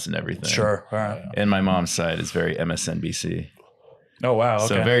farmhouse and everything. Sure. All right. And my mom's side is very MSNBC. Oh, wow. Okay.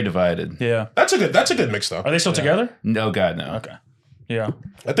 So very divided. Yeah. That's a good mix though. Are they still together? No, God, no. Okay. Yeah.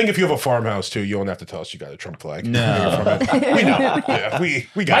 I think if you have a farmhouse too, you don't have to tell us you got a Trump flag. No. We know. Yeah,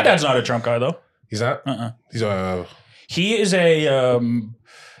 we got My it. dad's not a Trump guy, though. He's not? He's a... He is a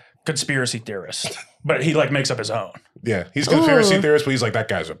conspiracy theorist, but he like makes up his own. Yeah, he's a conspiracy theorist, but he's like, that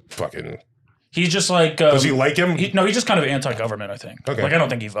guy's a fucking... He's just like... Does he like him? No, he's just kind of anti-government, I think. Okay. Like, I don't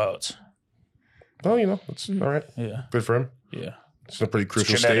think he votes. Well, you know, that's all right. Yeah. Good for him. Yeah. It's a pretty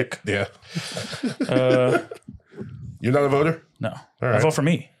crucial genetic. state. Yeah. You're not a voter? No. All I right. vote for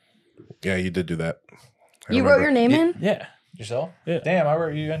me. Yeah, you did do that. I You remember. wrote your name in? Yeah. Yourself? Yeah. Damn, I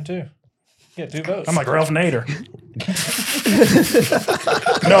wrote you in too. Get 2 votes. I'm like Ralph Nader.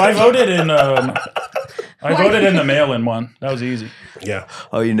 No, I voted in... I voted in the mail-in one. That was easy. Yeah.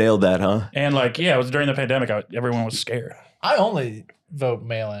 Oh, you nailed that, huh? And like, yeah, it was during the pandemic. Everyone was scared. I only vote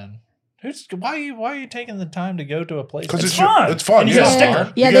mail in. Why are you taking the time to go to a place? Because it's fun. It's fun. And you yeah. get a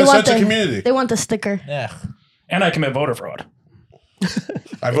sticker. Yeah, You they get a want sense of the community. They want the sticker. Yeah. And I commit voter fraud.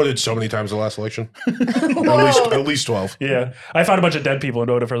 I voted so many times the last election. at least 12. Yeah. I found a bunch of dead people and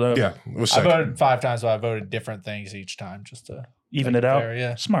voted for them. Yeah, it was I sick. voted 5 times, but I voted different things each time just to Even make it out. fair,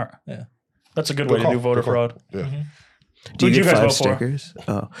 yeah. Smart. Yeah. That's a good Good way to call. do voter Good call. fraud. Yeah. Do Who'd you you get guys 5 vote for? stickers?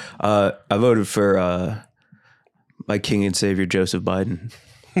 Oh, I voted for my king and savior Joseph Biden.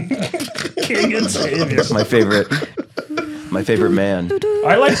 King and savior. My favorite man.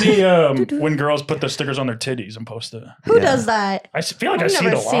 I like the when girls put the stickers on their titties and post it. Who does that? I feel like I've I see it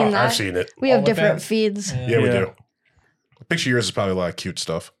never a seen lot. that. I've seen it. We have OnlyFans? different feeds. Yeah, we Yeah. do. I picture yours is probably a lot of cute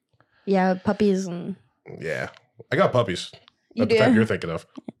stuff. Yeah, puppies and Yeah. I got puppies. You Not the type do? you're thinking of.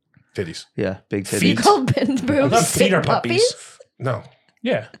 Titties. Yeah, big Feet? titties. called boobs. I thought feet are puppies. No.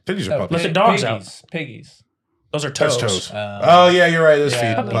 Yeah. Titties are No, puppies. Let the dogs out. Piggies. Those are toes. That's toes. Oh. Oh, yeah, you're right. It is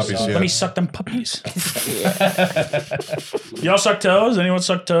Yeah, feet. those Puppies, are- yeah. Let me suck them puppies. Y'all suck toes? Anyone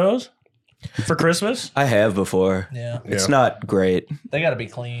suck toes? For Christmas? I have before. Yeah. It's Yeah. not great. They got to be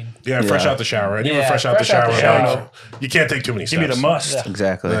clean. Yeah, fresh Yeah. out the shower. And even Yeah, fresh out the shower. fresh out the like, you can't take too many Give steps. me the must. Yeah.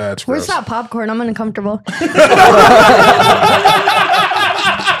 Exactly. Yeah, that's Where's gross. that popcorn? I'm uncomfortable.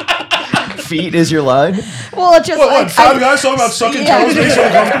 Feet is your line? Well, it's just What, like 5 guys talking about sucking yeah. toes? Makes you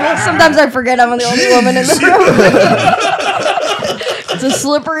uncomfortable? Sometimes I forget I'm the only woman in the Jeez. room. It's a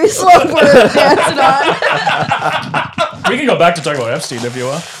slippery slope we're dancing on. We can go back to talk about Epstein if you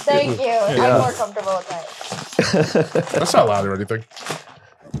want. Thank you. I'm more comfortable with that. That's not loud or anything.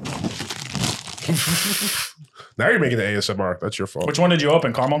 Now you're making the ASMR. That's your fault. Which one did you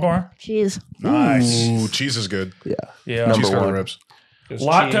open? Caramel corn? Jeez. Nice. Ooh, cheese is good. Yeah. Yeah. Number Cheese kind of one. ribs.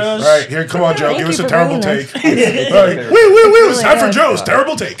 Latkes. All right, here, come on, Joe. Thank Give us you a for terrible bringing take. All right. Woo. It's time for good. Joe's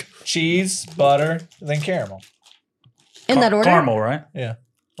terrible take. Cheese, butter, then caramel. In that order? Caramel, right? Yeah.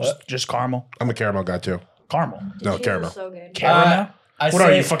 Just caramel. I'm a caramel guy, too. Caramel. No, caramel. So good. Caramel? I What say,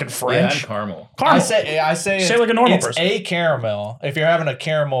 are you, fucking Yeah, French? I'm caramel. Caramel. I say Say like a normal it's person. a caramel. If you're having a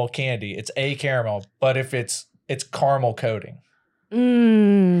caramel candy, it's a caramel. But if it's caramel coating.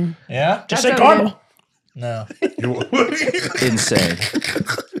 Mmm. Yeah? Just say That's caramel. No. Insane.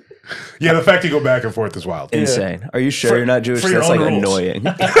 Yeah, the fact you go back and forth is wild. Insane. Are you sure you're not Jewish? for your That's like own rules. annoying.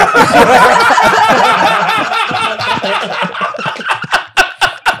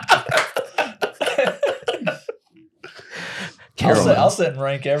 I'll sit and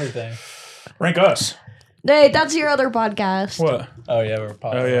rank everything. Rank us. Hey, that's your other podcast. What? Oh, yeah. We're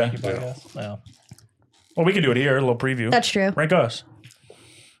Oh, yeah. podcast. No. Well, we can do it here. A little preview. That's true. Rank us.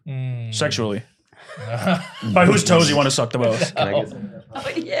 Sexually. By whose toes you want to suck the most?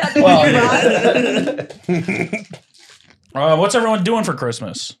 Yeah. Well, What's everyone doing for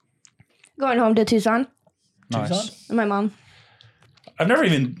Christmas? Going home to Tucson Nice. Tucson? with my mom. I've never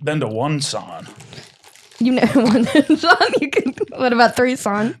even been to one son. You never won Tucson? You can. What about 3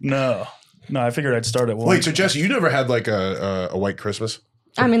 son? No. No, I figured I'd start at one. Wait, so Jesse, you never had like a white Christmas?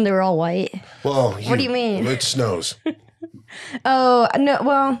 I mean, they were all white. Well, What do you mean? It snows. Oh, no.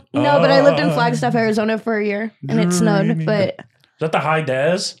 Well, no, but I lived in Flagstaff, Arizona for a year, and it snowed. But, Is that the high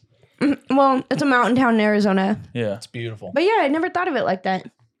des? well, it's a mountain town in Arizona. Yeah. It's beautiful. But yeah, I never thought of it like that.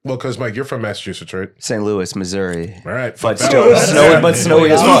 Well, because Mike, you're from Massachusetts, right? St. Louis, Missouri. All right, But fuck still, that.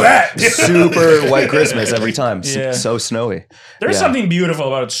 snowy as fuck. that. Super white Christmas every time. Yeah. So snowy. There's Yeah. something beautiful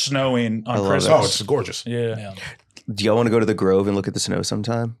about it snowing on love Christmas. Oh, it's gorgeous. Yeah. Do y'all want to go to the Grove and look at the snow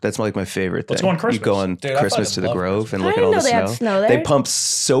sometime? That's like my favorite thing. Let's go on Christmas. You go on Dude, I Christmas fucking to the love Grove and I look at didn't all the know they had snow. snow there. They pump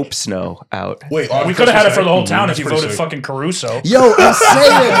soap snow out. Wait, We could have had it for the whole Christmas town Day? if you That's voted pretty sick. fucking Caruso. Yo, I'm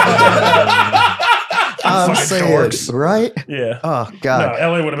saying. I'm Fucking saying, dorks. right? Yeah. Oh No, God,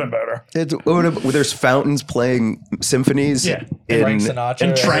 LA would have been better. there's fountains playing symphonies. Yeah. Frank in, Sinatra.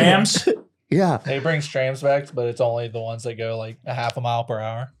 And trams. yeah. They bring trams back, but it's only the ones that go like a half a mile per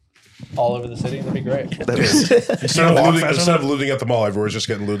hour all over the city. That'd be great. That is, Instead of looting at the mall, everyone's just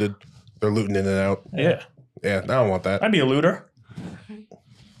getting looted. They're looting in and out. Yeah. Yeah, I don't want that. I'd be a looter.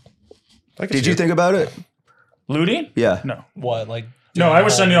 did you think about it? Looting? Yeah. No. What, like? No, doing I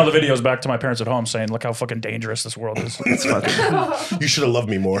was the sending whole- all the videos back to my parents at home saying, look how fucking dangerous this world is. It's fucking. You should have loved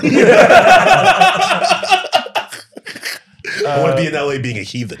me more. I want to be in LA being a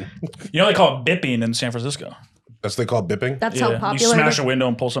heathen. You know they call it bipping in San Francisco. That's what they call bipping. That's Yeah. how You popular smash it a is. window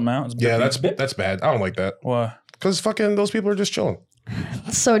and pull something out. It's Yeah, bipping. that's bad. I don't like that. Why? Because fucking those people are just chilling.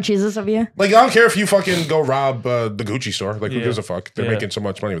 So Jesus of you. Like, I don't care if you fucking go rob the Gucci store. Like, who Yeah. gives a fuck? They're Yeah. making so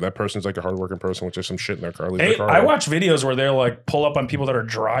much money. But that person's like a hardworking person with just some shit in their car. Leave Hey, their car I out. watch videos where they're like pull up on people that are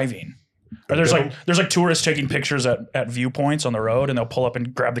driving. Or there's like tourists taking pictures at viewpoints on the road and they'll pull up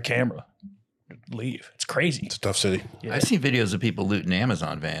and grab the camera. Leave. It's crazy. It's a tough city. I've seen videos of people looting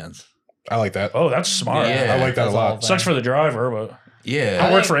Amazon vans. I like that. Oh, that's smart. Yeah. I like that a That's all lot. thing. Sucks for the driver, but Yeah.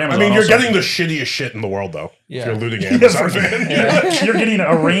 I work for I Amazon. mean, you're also. getting the shittiest shit in the world, though. Yeah. If you're looting Amazon van. You're getting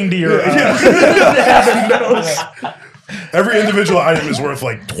a reindeer. Every individual item is worth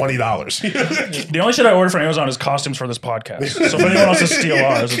like $20. The only shit I order from Amazon is costumes for this podcast. So if anyone wants to steal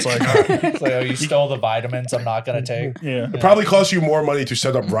ours, it's like, It's like, oh, you stole the vitamins I'm not going to take. yeah. It probably costs you more money to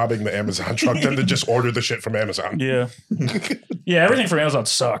set up robbing the Amazon truck than to just order the shit from Amazon. Yeah. Yeah, everything from Amazon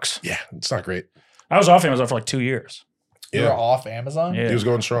sucks. Yeah, it's not great. I was off Amazon for like 2 years. You were Yeah, off Amazon? Yeah. he was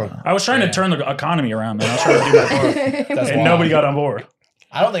going strong. I was trying to turn the economy around, man. I was trying to do my part. That's And wild. nobody got on board.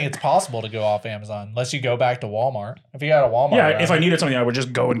 I don't think it's possible to go off Amazon unless you go back to Walmart. If you got a Walmart, Yeah, around if I you- needed something, I would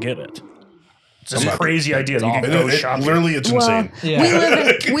just go and get it. It's a not- crazy idea that you can go shopping. Literally, it's Well, insane. Yeah. we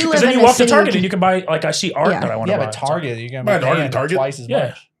live Because in then you a walk to city. Target and you can buy, like, I see art Yeah. that I want to Yeah, buy. but Target, you're going Buy to an art be at paying Target? twice as Yeah.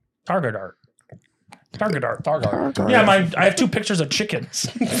 much. Target art. Target art. Target. Yeah, I have 2 pictures of chickens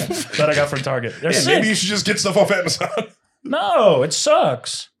that I got from Target. They're Yeah, sick. maybe you should just get stuff off Amazon. No, it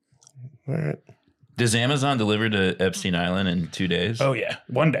sucks. All right. Does Amazon deliver to Epstein Island in 2 days? Oh, yeah.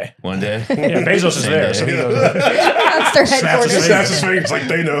 One day. One day? Yeah, Bezos is there. So he goes, That's their Snaps his headquarters. Snaps his fingers like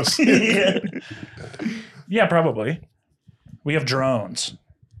Thanos. yeah, probably. We have drones.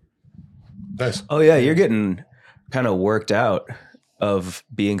 Nice. Oh yeah, you're getting kind of worked out of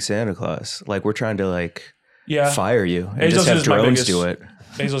being Santa Claus. Like we're trying to like Yeah. fire you and Bezos just have is my drones biggest- do it.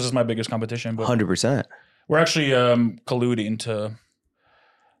 Bezos is my biggest competition, but 100%. we're actually colluding to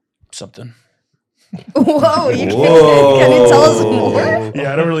something. Whoa, you Whoa. can you tell us more?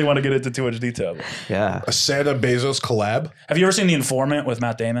 Yeah, I don't really want to get into too much detail. but- Yeah. A Santa Bezos collab. Have you ever seen The Informant with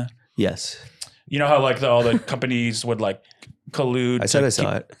Matt Damon? Yes. You know how like all the companies would like collude. I said to I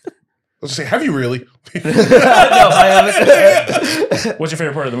saw it. Let's say, have you really? No, I haven't. What's your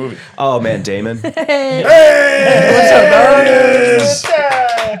favorite part of the movie? Oh man, Damon. Hey!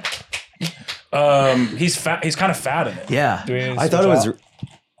 He's fat. He's kind of fat in it. Yeah. Do we need to I thought it switch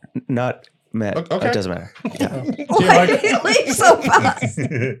was not Matt. Okay. It doesn't matter. Yeah. Why leave so fast? All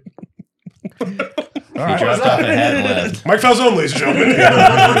He right. dropped off a hat and left. Mike Falzone, ladies and gentlemen.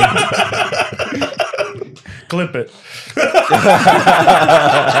 Clip it.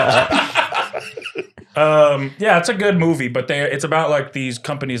 Yeah, it's a good movie, but it's about like these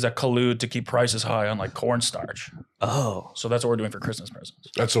companies that collude to keep prices high on like cornstarch. Oh. So that's what we're doing for Christmas presents.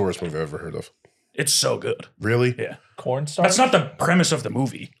 That's the worst movie I've ever heard of. It's so good. Really? Yeah. Cornstarch? That's not the premise of the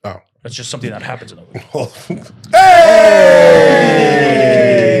movie. Oh. That's just something that happens in the movie. Well, Do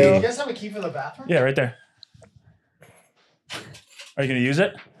you guys have a key for the bathroom? Yeah, right there. Are you going to use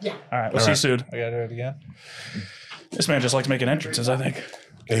it? Yeah. All right, we'll see you soon. I gotta do it again. This man just likes making entrances, I think.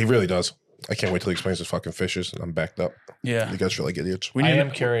 yeah, he really does. I can't wait till he explains his fucking fishes, and I'm backed up. Yeah. You guys feel like idiots. We I am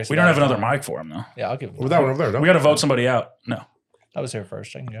curious. We don't have about another that. mic for him, though. Yeah, I'll give him. With that one over there, no? We got to vote somebody out. No. I was here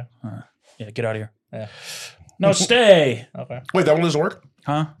first. I can go. Yeah, get out of here. Yeah. No, stay. Okay. Wait, that one doesn't work?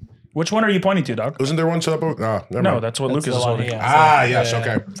 Huh? Which one are you pointing to, Doc? Wasn't there one set up? Never No, mind. that's what That's Lucas the is one holding. he has. Yes.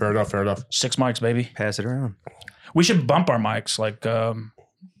 Yeah. Okay. Fair enough. 6 mics, baby. Pass it around. We should bump our mics like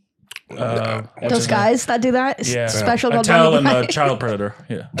Those guys that do that. yeah, Special Attell and the mic. Child Predator.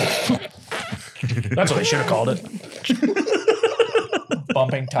 Yeah, that's what they should have called it.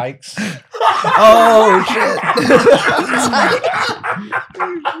 Bumping tykes. Oh shit!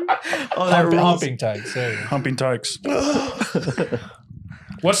 Oh, that rules. Humping tykes. There you go. Humping tykes.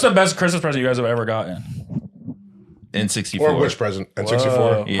 What's the best Christmas present you guys have ever gotten? N64. Or which present? N64.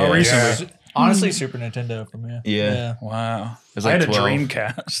 Whoa. Yeah. How recently? Honestly, Super Nintendo for me. Yeah. Wow. was I like had a 12.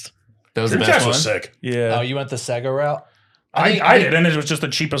 Dreamcast. That was the Dreamcast best one. was sick. Yeah. Oh, you went the Sega route? I did, and it was just the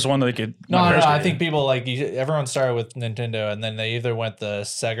cheapest one that they could. No, my parents I could think get. people everyone started with Nintendo, and then they either went the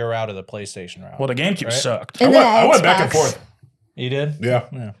Sega route or the PlayStation route. Well, the GameCube Right? sucked. And then I went back and Xbox. forth. You did?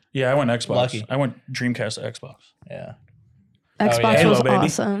 Yeah. Yeah, I went Xbox. Lucky. I went Dreamcast to Xbox. Yeah. Xbox yeah. was Halo, baby.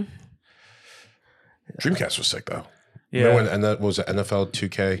 awesome. Dreamcast was sick though. Yeah. And that was NFL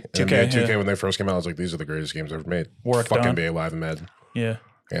 2K. And 2K, 2K yeah. when they first came out, I was like, these are the greatest games ever made. Work Fucking done. be alive and Madden. Yeah.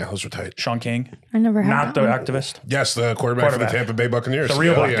 Yeah, those were tight. Sean King. I never had Not the that one. activist. Yes, the quarterback for the Tampa Bay Buccaneers. The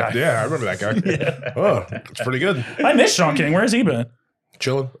real black yeah. guy. Yeah, I remember that guy. Oh, it's pretty good. I miss Sean King. Where's he been?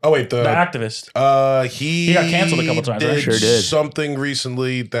 Chilling. Oh wait, The activist. he got canceled a couple times, right? Sure did. Something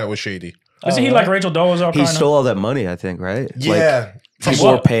recently that was shady. Isn't he like Rachel Dolezal? He stole all that money, I think, right? Yeah. Like,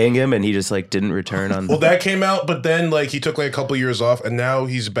 people were paying him, and he just like didn't return on. Well, that came out, but then like he took like a couple years off, and now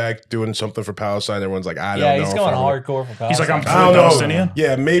he's back doing something for Palestine. Everyone's like, I don't know. Yeah, he's if going I'm- hardcore for Palestine. He's like, I'm I don't know. Palestinian.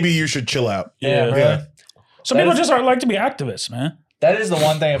 Yeah, maybe you should chill out. Yeah, really. Yeah. Some people just aren't like to be activists, man. That is the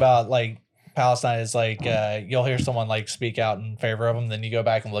one thing about like Palestine is like you'll hear someone like speak out in favor of them, then you go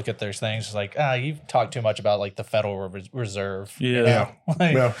back and look at their things. It's like, you've talked too much about like the Federal Reserve. you Yeah. know?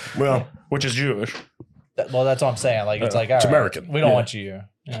 Like, Yeah. Well, Which is Jewish. well, that's what I'm saying. Like it's like, all it's right, American. We don't Yeah. want you.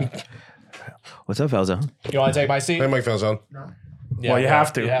 Yeah. What's up, Falzone? You want to take my seat? hey, Mike Falzone. Yeah, Well, you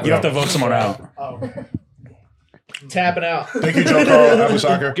have to. You have to vote someone out. Tapping out. Thank you, Joe Carl,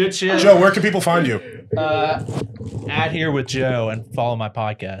 Abousakher. Good shit. Joe, where can people find you? At Here with Joe and follow my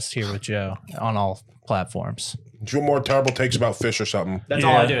podcast Here with Joe on all platforms. Do you want more terrible takes about fish or something? That's Yeah.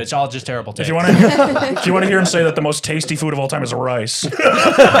 all I do. It's all just terrible takes. If you want to hear him say that the most tasty food of all time is rice,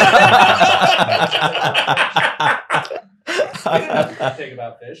 take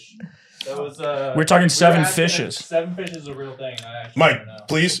about fish. That was we're talking 7 fishes. 7 fishes is a real thing. I actually Mike, don't know.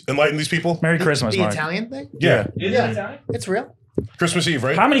 please enlighten these people. Merry Christmas, The Mike. Italian thing? Yeah. Is Yeah. it Italian? It's real. Christmas Eve,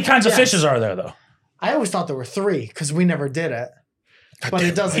 right? How many kinds of Yes. fishes are there, though? I always thought there were 3 because we never did it. But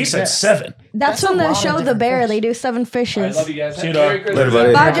it does He said exist. 7. That's That's from a the lot of show The different Bear. fish. They do 7 I fishes. love you guys. See you, Merry dog. Christmas. Later,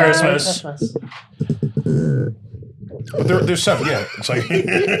 buddy. Bye, Merry Joe. Christmas. But there's 7. Yeah. It's like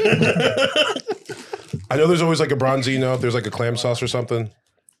I know there's always like a bronzino. There's like a clam sauce or something.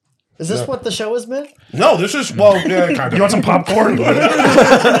 Is this what the show has been? No, this is yeah, kind of. You want some popcorn? Me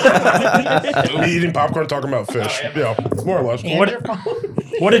eating popcorn, talking about fish. Yeah, more or less. And What- your phone?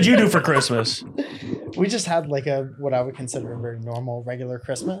 What did you do for Christmas? We just had like what I would consider a very normal, regular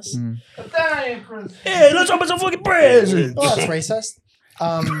Christmas. Hey, let's open some fucking presents. Oh, that's racist.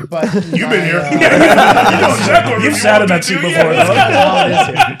 But You've been here. You've sat in that seat before,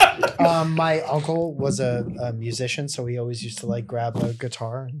 though. My uncle was a musician, so he always used to like grab a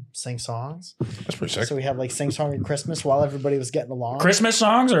guitar and sing songs. That's pretty sick. So we had like sing song at Christmas while everybody was getting along. Christmas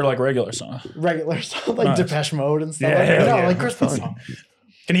songs or like regular songs? Regular stuff like Nice. Depeche Mode and stuff. Yeah, like that. hell No, yeah. like Christmas songs.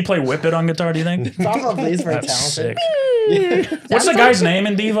 Can he play Whip It on guitar, do you think? Probably he's very That's talented. sick. What's the guy's name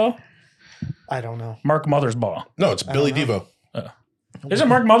in Devo? I don't know. Mark Mothersbaugh. No, it's Billy Devo. Isn't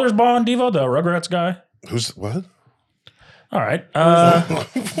Mark Mothersbaugh in Devo, the Rugrats guy? Who's what? All right.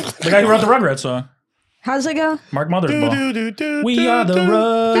 The guy who wrote the Rugrats song. How's it go? Mark Mothersbaugh. We are the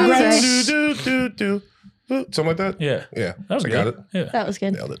Rugrats. Something like that. Yeah. Yeah, That was I good. got it. Yeah. That was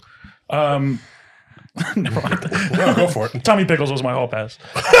good. Nailed it. Never mind. No, go for it. Tommy Pickles was my hall pass.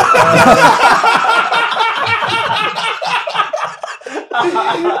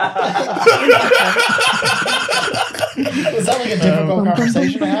 Was that like a difficult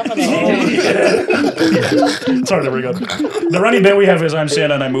conversation to have? Sorry, there we go. The running bit we have is I'm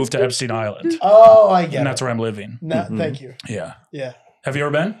Santa and I moved to Epstein Island. Oh, I get And it. that's where I'm living. No, thank you. Yeah. Yeah. Have you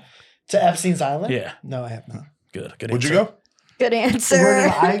ever been? To Epstein's Island? Yeah. No, I have not. Good. Good. Would you answer. go? Good Where answer.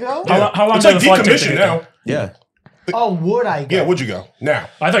 did I go? How long It's did like the flight take to decommissioned get now. there? Yeah. Oh, would I go? Yeah, would you go now?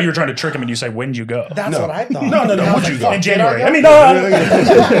 I thought you were trying to trick him and you say, when'd you go? That's what I thought. No, I was would you go? In did I January. go?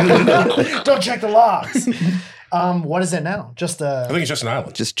 I mean, Don't check the logs. What is it now? Just I think it's just an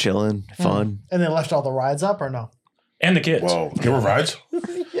island. Just chilling, fun. and they left all the rides up or no? and the kids. Whoa, there were rides.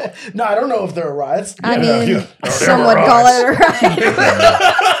 Yeah. No, I don't know if there are rides. I mean, yeah. some would call it a ride.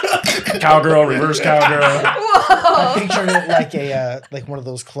 Cowgirl, reverse cowgirl. I pictured it like a like one of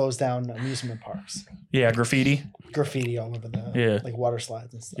those closed down amusement parks. Yeah, graffiti. Graffiti all over the like water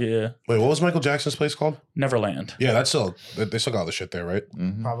slides and stuff. Yeah. Wait, what was Michael Jackson's place called? Neverland. Yeah, that's still they still got all the shit there, right?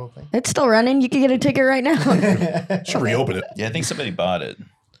 Probably. It's still running. You can get a ticket right now. Should reopen it. Yeah, I think somebody bought it.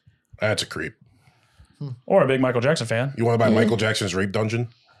 That's a creep. Or a big Michael Jackson fan. You want to buy Michael Jackson's rape dungeon?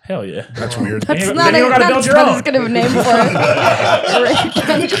 Hell yeah. That's weird. That's Then not you gotta build your that's own. good of a name for it.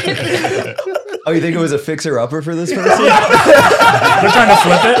 Oh, you think it was a fixer-upper for this person? They're trying to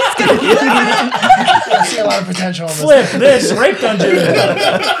flip it. I see a lot of potential in this. Flip this rape dungeon.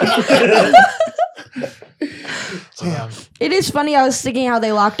 Damn. It is funny. I was thinking how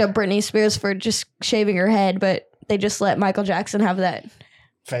they locked up Britney Spears for just shaving her head, but they just let Michael Jackson have that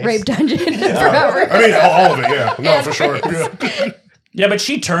Face. rape dungeon forever. I mean, all of it. Yeah, no, for sure. Yeah. Yeah, but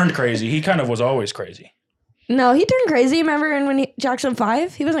she turned crazy. He kind of was always crazy. No, he turned crazy. Remember when Jackson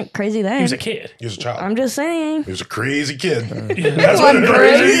 5? He wasn't crazy then. He was a kid. He was a child. I'm just saying. He was a crazy kid. That's One what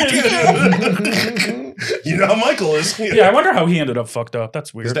crazy kid. You know how Michael is. Yeah, I wonder how he ended up fucked up.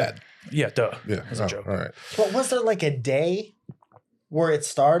 That's weird. His dad. Yeah, duh. Yeah, That's a joke. All right. But was there like a day where it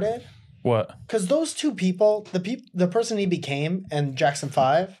started? What? Because those two people, the person he became and Jackson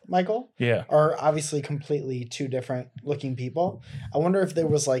 5, Michael, Yeah. are obviously completely two different looking people. I wonder if there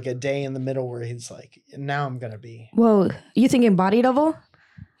was like a day in the middle where he's like, now I'm going to be. Whoa, you thinking body double?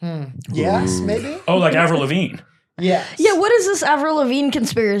 Yes, maybe? Oh, like Avril Lavigne. Yes. Yeah, what is this Avril Lavigne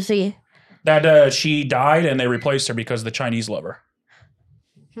conspiracy? That she died and they replaced her because the Chinese love her.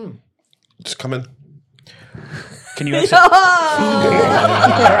 Just come in. Can you answer?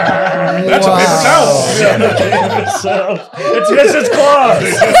 That's a paper towel. So, it's Claus.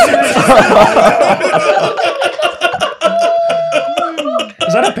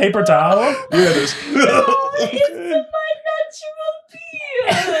 Is that a paper towel? Yeah, it is.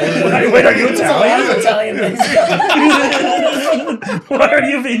 Wait, are you Italian? Italian things. Why are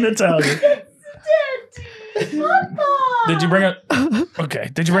you being Italian? Did you bring it? Okay.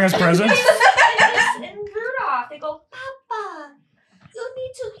 Did you bring us presents? And Rudolph, they go, Papa, you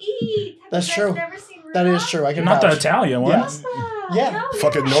need to eat. Have That's you guys true. Never seen Rudolph? That is true. I can Not the vouch. Italian one. Yes. Papa, Yeah. no,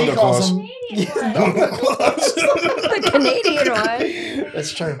 Fucking you're no, She the calls Claus. him. Canadian one. The Canadian one.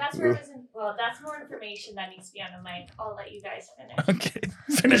 That's true. That's where it doesn't. Well, that's more information that needs to be on the mic. I'll let you guys finish. Okay.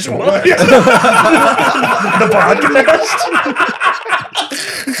 Finish what? The podcast?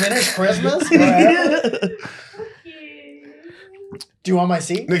 Finish Christmas? Whatever. Do you want my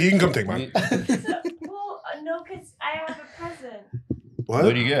seat? Nick, you can come take mine. No, because I have a present. What?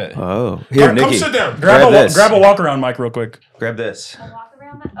 What do you get? Oh, here, Come Nikki. sit down. Grab this. Grab a walk around mic real quick. Grab this. A walk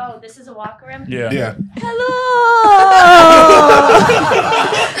around? Oh, this is a walk around? Yeah. Yeah. Hello.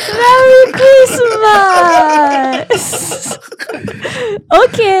 Merry Christmas.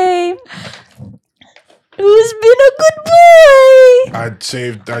 Okay. Who's been a good boy? I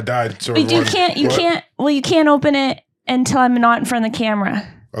died. So But you can't open it until I'm not in front of the camera.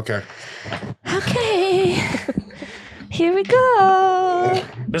 Okay. Okay. Here we go.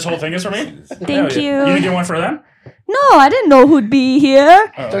 This whole thing is for me? Thank you. You didn't get one for them? No, I didn't know who'd be here.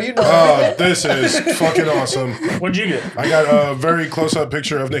 Don't you know? Oh, this is fucking awesome. What'd you get? I got a very close-up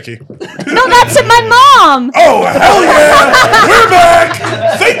picture of Nikki. No, that's my mom. Oh, hell yeah! We're back!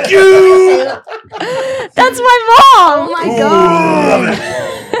 Thank you! That's my mom. Oh my god. Love it.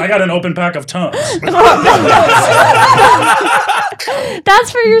 I got an open pack of Tums.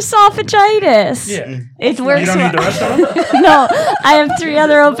 That's for your esophagitis. Yeah. It works. You don't need the rest of them? No, I have 3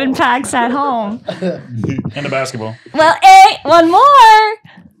 other open packs at home. And a basketball. Well, hey, one more.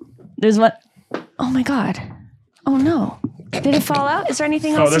 There's one. Oh my god. Oh no. Did it fall out? Is there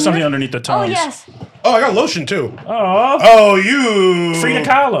anything else? Oh, there's in something there? underneath the Tums. Oh yes. Oh, I got lotion, too. Oh. Oh, you! Frida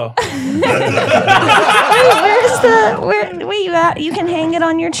Kahlo. Where you at? You can hang it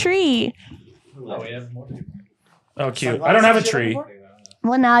on your tree. Oh, cute. I don't have a tree.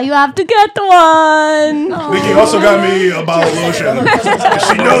 Well, now you have to get the one. Nikki also got me a bottle of lotion.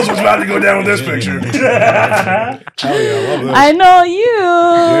 She knows what's about to go down with this picture. Hell yeah, I love this. I know you.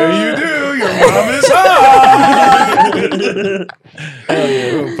 Yeah, you do. Your mom is hot.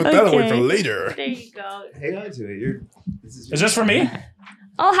 We'll put that away for later. There you go. Hang on to it. Is this for me?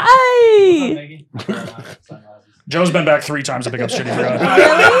 Oh, hi. Joe's been back 3 times to pick up shitty bread.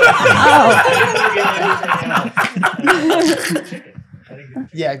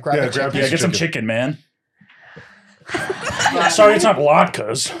 Yeah, grab grab Yeah, get some chicken, man. Sorry, it's not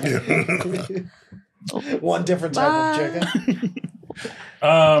latkes. one different type of chicken.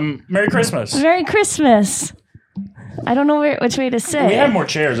 Merry Christmas. Merry Christmas. I don't know which way to sit. We have more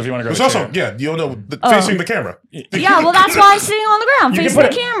chairs if you want to go. There's to also, chair. you'll know, facing the camera. Yeah, well, that's why I'm sitting on the ground, facing the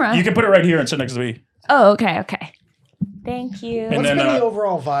camera. You can put it right here and sit next to me. Oh, okay. Thank you. And What's then, been the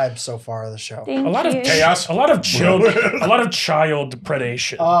overall vibe so far of the show? Thank a lot you. of chaos, a lot of child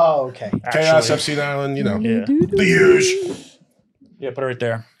predation. Oh, okay. Chaos, Epstein Island, you know. Yeah. The usual. Yeah, put it right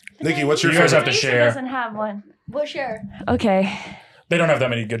there. Nikki, what's your You guys favorite? have to Jason share. doesn't have one. We'll share. Okay. They don't have that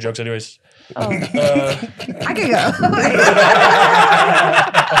many good jokes, anyways. Oh. I could go.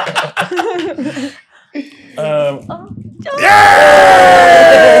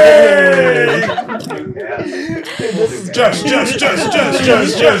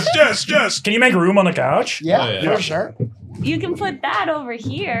 Just. Can you make room on the couch? Yeah, for sure. You can put that over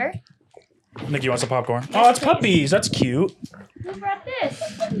here. Nikki wants some popcorn. Oh, it's puppies. That's cute. Who brought this?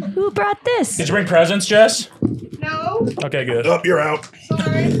 Who brought this? Did you bring presents, Jess? No. Okay, good. Up, you're out.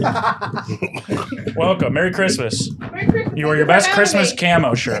 Sorry. Welcome. Merry Christmas. Merry Christmas. You wore your best Christmas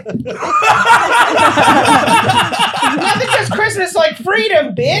camo shirt. Nothing says Christmas like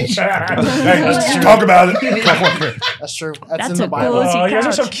freedom, bitch. Hey, let's talk about it. That's true. That's That's in the a Bible. cozy Oh, you guys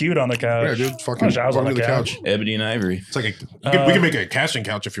are so couch. cute on the couch. Yeah, dude. Fucking Wish I was on welcome the to couch. Ebony and Ivory. It's like we can make a casting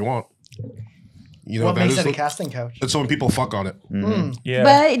couch if you want. You know What that makes is? it a casting couch? That's when people fuck on it. Yeah.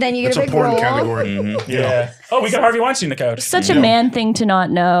 But then you It's get a a big roll. porn category. Yeah. Oh, we got Harvey Weinstein the couch. Such a man thing to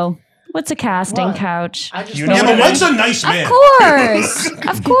not know. What's a casting What? couch? I just You thought- know Yeah, but Mike's a nice man. Of course.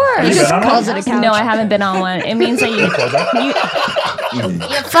 Of course. He just been on calls it a couch. No, I haven't been on one. It means that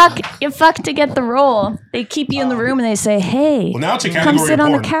you fuck to get the role. They keep you in the room and they say, "Hey, Well, now it's a come category sit of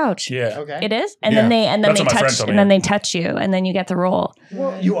on porn. the couch." Yeah. Okay. It is, and Yeah. then That's they what my friend touch told me. and then they touch you and then you get the role.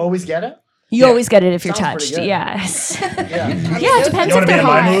 You always get it? You always get it if you're Sounds pretty touched. good. Yes. Yeah. Yeah, it depends You want if to be they're in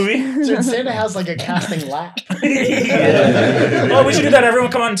my hot. movie? So Santa has like a casting lap. Oh, we should do that.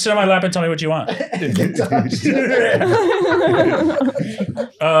 Everyone come on, sit on my lap and tell me what you want. We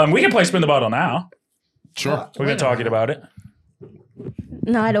can play Spin the Bottle now. Sure. We've been talking about it.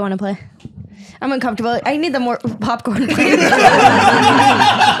 No, I don't want to play. I'm uncomfortable. I need the more popcorn. I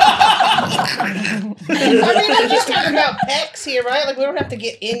mean, we're just talking about pecs here, right? Like we don't have to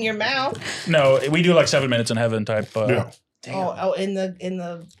get in your mouth. No, we do like 7 minutes in heaven type. Yeah. Oh, in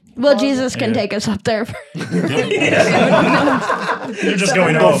the. Well, Jesus can Yeah. take us up there. You're just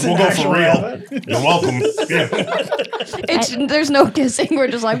going We'll off. go for real. You're welcome. Yeah. There's no kissing. We're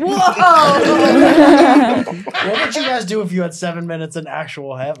just like, whoa. What would you guys do if you had 7 minutes in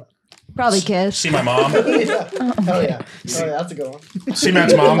actual heaven? Probably kiss. See my mom. Oh yeah. Oh yeah, that's a good one. See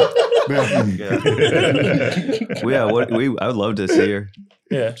Matt's mom. Yeah. Yeah, I would love to see her.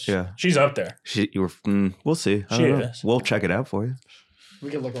 Yeah. Yeah. She's up there. We'll see. I She don't know. is. We'll check it out for you. We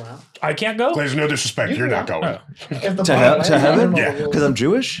can look around. I can't go? There's no disrespect. You're not going. If the To Bible heaven? lands, I don't know Yeah. the rules. Because I'm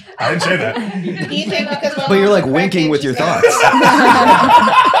Jewish? I didn't say that. Do you think because my But you're mom's like a winking crackhead, with your she's got- thoughts.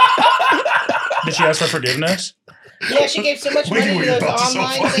 Did she ask for forgiveness? Yeah, she gave so much money Winking to with your those thoughts is so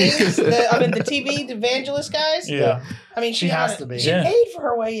online funny. things. The TV evangelist guys. Yeah. I mean, She has to be. She Yeah. paid for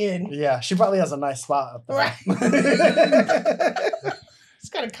her way in. Yeah, she probably has a nice spot up there. Right. It's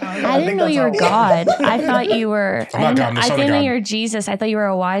kind of kind. I didn't think know that's you were how- God. I thought you were. I'm not God, I'm the I son of didn't know God. you were Jesus. I thought you were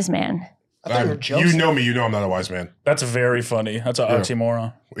a wise man. I thought you were You Joseph. know me. You know I'm not a wise man. That's very funny. That's an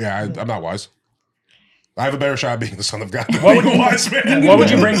oxymoron. Yeah, I'm not wise. I have a better shot of being the son of God than being a wise man. What would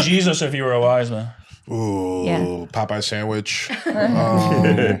you bring Jesus if you were a wise man? Ooh, Yeah. Popeye sandwich.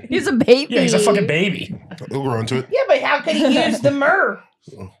 He's a baby. Yeah, he's a fucking baby. We'll grow into it. Yeah, but how could he use the myrrh?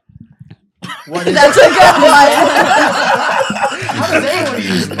 What is That's a good one. How does anyone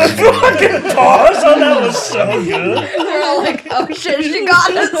use that? Fucking pause on that was so good. They're all like, oh shit, she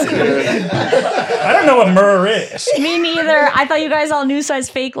got us. I don't know what myrrh is. Me neither. I thought you guys all knew, so I was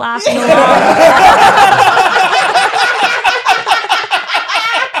fake laughing along.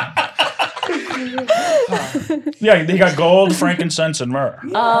 Yeah, he got gold, frankincense, and myrrh.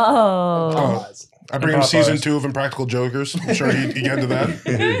 Oh. I bring him Popeyes. season 2 of Impractical Jokers. I'm sure he'd get into that.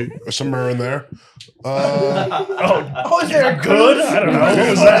 There's some myrrh in there. Oh, is there a Good? I don't know. What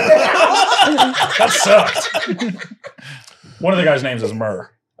was that? That sucked. One of the guys' names is Myrrh.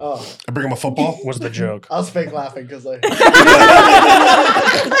 Oh, I bring him a football Was the joke? I was fake laughing because I.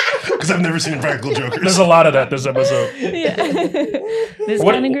 because I've never seen Impractical There's Jokers. a lot of that this episode. Yeah. This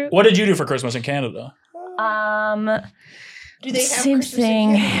What, kind of group. what did you do for Christmas in Canada? Do they have Same Christmas in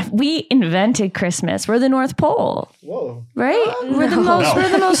thing. Canada? We invented Christmas. We're the North Pole, Whoa. right? We're the most. No. We're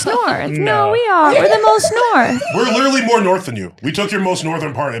the most north. No. No, we are. We're the most north. We're literally more north than you. We took your most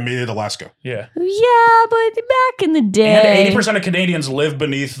northern part and made it Alaska. Yeah. Yeah, but back in the day, And 80% of Canadians live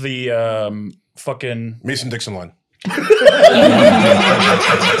beneath the fucking. Mason-Dixon line.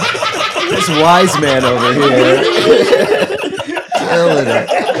 This wise man over here. Killing it.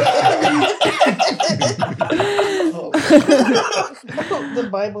 The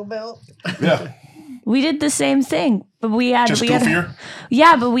Bible Belt. Yeah. We did the same thing, but we had Just we had goofier?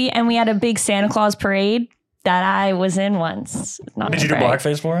 yeah, but we had a big Santa Claus parade that I was in once. Not Did you do brag.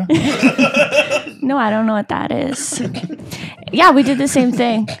 blackface for him? No, I don't know what that is. Yeah, we did the same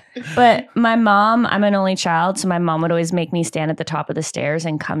thing. But my mom, I'm an only child, so my mom would always make me stand at the top of the stairs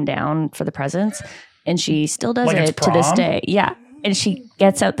and come down for the presents. And she still does Like it's it to this prom? day. Yeah. And she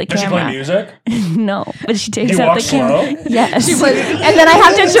gets out the Does she camera. play music? No, but she takes Do you out walk the camera. slow? Yes. And then I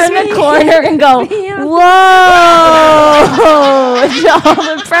have to turn the corner and go, whoa, to all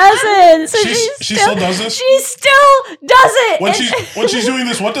the presents. And She still does this? She still does it. When And she's doing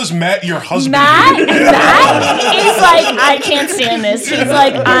this, what does Matt, your husband, Matt do? is like, I can't stand this. He's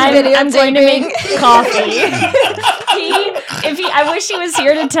like, I'm going to make coffee. I wish he was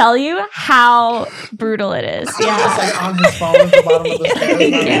here to tell you how brutal it is. Yeah, it's like on his phone at the bottom of the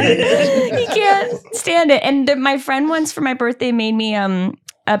stairs. He can't stand it. And my friend once for my birthday made me a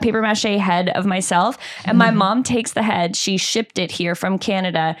paper mache head of myself. And my mom takes the head. She shipped it here from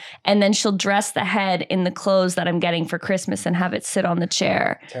Canada. And then she'll dress the head in the clothes that I'm getting for Christmas and have it sit on the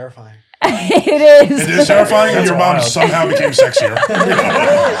chair. Terrifying. It is. It is terrifying, and your mom wild. somehow became sexier. It's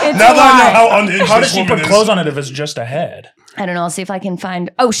Now that I know wild. how unhinged How this does she woman put is. clothes on it if it's just a head? I don't know. I'll see if I can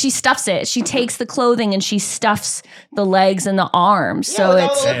find. Oh, she stuffs it. She takes the clothing and she stuffs the legs and the arms. So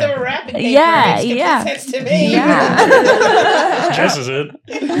it's yeah. Sense to me. Yeah. Jess is it.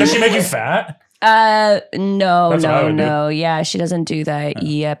 Does she make you fat? No, That's what I would do. no. Yeah, she doesn't do that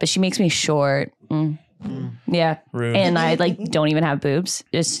yet, but she makes me short. Yeah. Rude. And I don't even have boobs.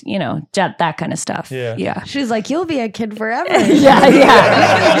 Just, that kind of stuff. Yeah. Yeah. She's like, you'll be a kid forever. Yeah.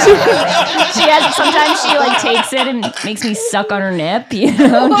 She has, sometimes she takes it and makes me suck on her nip, just.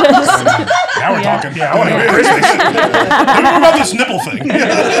 Now we're talking. Yeah, I want to hear Christmas. Tell me more about this nipple thing.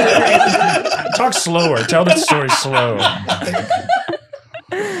 Talk slower. Tell that story slow.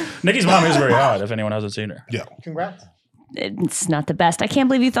 Nikki's mom is very odd, if anyone hasn't seen her. Yeah. Congrats. It's not the best. I can't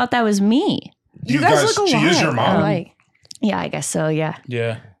believe you thought that was me. You guys, look she is alike. your mom. Like, Yeah, I guess so. Yeah.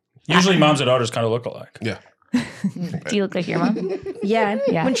 Yeah. Usually moms and daughters kind of look alike. Yeah. Do you look like your mom? yeah.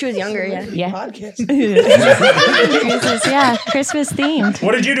 Yeah. When she was younger, yeah. Yeah. Podcast. Christmas, yeah. Christmas themed.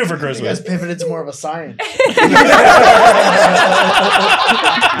 What did you do for You guys Christmas? pivoted to more of a science.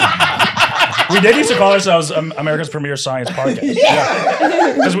 We did used to call ourselves America's premier science podcast.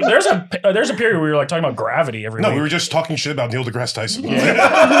 Yeah. Because there's a period where we were talking about gravity every No, week. we were just talking shit about Neil deGrasse Tyson.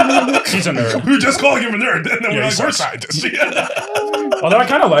 He's a nerd. We were just calling him a nerd, and then Yeah, we're he we're sucks. scientists. Although I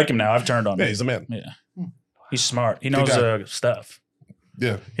kind of like him now. I've turned on Yeah, him. he's the man. Yeah. He's smart. He knows guy. stuff.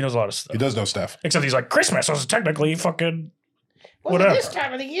 Yeah, He knows a lot of stuff. he does know stuff. Except he's like, Christmas was technically fucking Well, whatever. this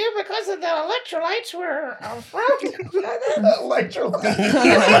time of the year, because of the electrolytes were frozen. Electrolyte.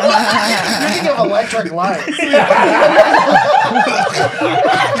 You're thinking of electric lights.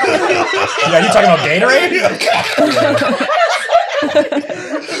 Yeah, you talking about Gatorade?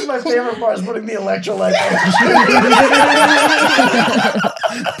 This is my favorite part is putting the electrolyte on.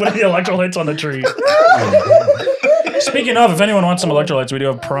 Putting the electrolytes on the tree. Speaking of, if anyone wants some electrolytes, we do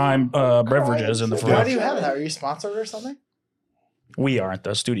have Prime beverages in the Why fridge. do you have that? Are you sponsored or something? We aren't.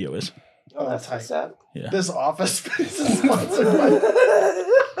 The studio is. Oh, that's hype. Yeah. This office space is sponsored by.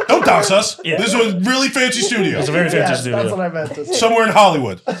 Don't dox us. Yeah. This is a really fancy studio. It's a very fancy Yes, that's what studio I meant to say. Somewhere in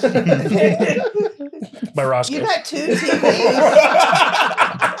Hollywood. by Roscoe. You got 2 TVs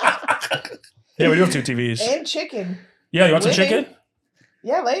Yeah, we do have 2 TVs. and chicken. Yeah, you want some Winning. chicken?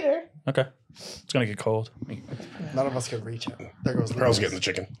 Yeah, later. Okay. It's gonna get cold. None of us could reach it. There goes Earl's Lucas. getting the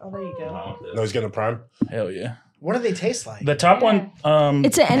chicken. Oh, there you go. No, he's getting a prime. Hell yeah. What do they taste like? The top one,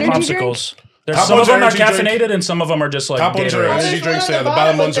 It's an energy drink? popsicles. There's Top some of ones are them are energy drink. caffeinated and some of them are just like Top ones are Gatorade. energy There's drinks. one Yeah, at the the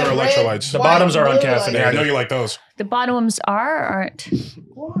bottom bottom ones are with the red, electrolytes. The white, bottoms are blue, uncaffeinated. Yeah, I know you like those. The bottoms aren't.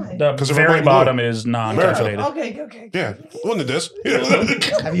 Why? The 'Cause of very red, bottom blue. is non-caffeinated. Okay. Yeah, one of this.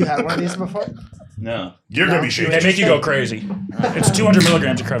 Have you had one of these before? No. You're gonna be shaking. They make you go crazy. It's 200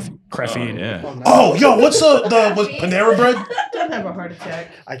 milligrams of caffeine. Yeah. Oh, yo, what's the Panera bread? Don't have a heart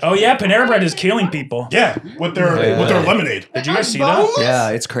attack. Oh yeah, Panera Bread is killing people. Yeah, with their lemonade. Did you guys see that? Yeah,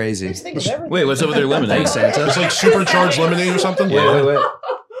 it's crazy. Think of everything. Wait, what's up with their lemonade? Santa. It's like supercharged lemonade or something. Wait.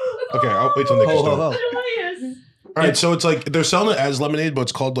 Okay, I'll wait till Nikki's done. Ho. All right, so it's like they're selling it as lemonade, but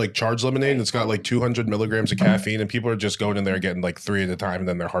it's called like charged lemonade. And it's got like 200 milligrams of caffeine, and people are just going in there getting like 3 at a time, and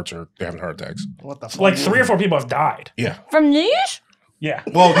then they're having heart attacks. What the fuck? Like 3 or 4 people have died. Yeah, From these? Yeah.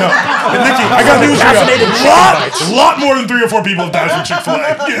 Well, no. Nikki, I got news for you. A lot more than 3 or 4 people have died from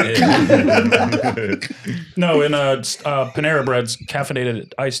Chick-fil-A. No, in Panera Bread's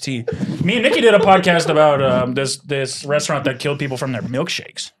caffeinated iced tea. Me and Nikki did a podcast about this restaurant that killed people from their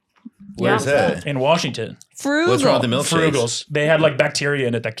milkshakes. Where's that? In Washington. What's wrong with the milkshakes? Frugals. They had like bacteria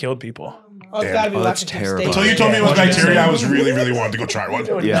in it that killed people. Oh, it's gotta be that's Washington terrible. State. Until you told me it was bacteria, I was really wanted to go try one.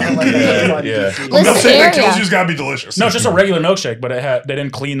 Yeah. A milkshake that kills you's gotta be delicious. No, it's just a regular milkshake, but they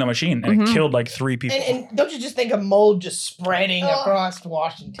didn't clean the machine and it killed like 3 people. And don't you just think of mold just spreading across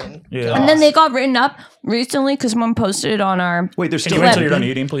Washington? Yeah. And then they got written up recently because someone posted it on our. Wait, there's Can still you wait till you're done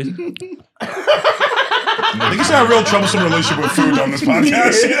eating, please? Nikki's had a real troublesome relationship with food on this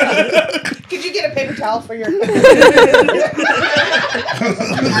podcast. Could you get a paper towel for your?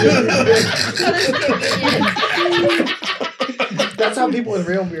 That's how people with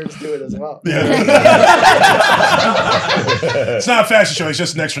real beards do it as well. Yeah. It's not a fashion show. It's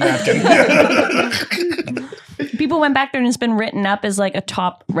just an extra napkin. People went back there and it's been written up as like a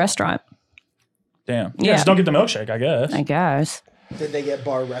top restaurant. Damn. Yeah. Just don't get the milkshake, I guess. I guess. Did they get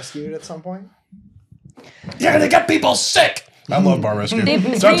bar rescued at some point? Yeah, they got people sick. I love bar rescue.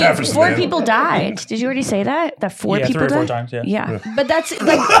 It's on tap for 4 Stan. people died. Did you already say that? That 4 Yeah, people 3 or 4 died? times, yeah. Yeah. But that's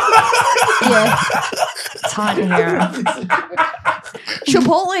like, yeah. It's hot in here.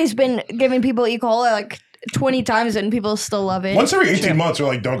 Chipotle's been giving people E. coli like 20 times and people still love it. Once every 18 months, we're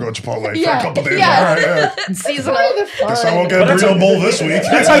like, don't go to Chipotle for Yeah, a couple days. yeah. All right, yeah. Seasonal. Guess I won't get a burrito bowl this week.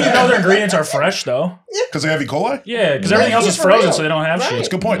 That's how you know their ingredients are fresh, though. Because they have E. coli? Yeah, because everything else is frozen, so they don't have That's shit. a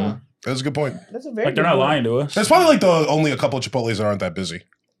good point. That's a good point. That's a very Like, they're not lying to us. There's probably like only a couple of Chipotles that aren't that busy.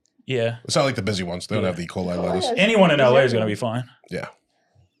 Yeah. It's not like the busy ones. They don't have the E. coli lettuce. Anyone in LA is going to be fine. Yeah.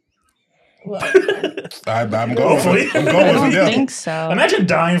 I'm going with it. I'm going I with don't it, yeah. think so. Imagine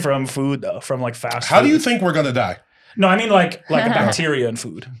dying from food, though, from like fast food. How do you think we're going to die? No, I mean like a bacteria in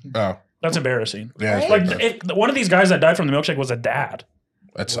food. Oh. That's embarrassing. Yeah. it's Like, pretty bad. one of these guys that died from the milkshake was a dad.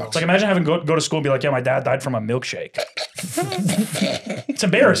 That sucks. Like, imagine having go to school and be like, yeah, my dad died from a milkshake. It's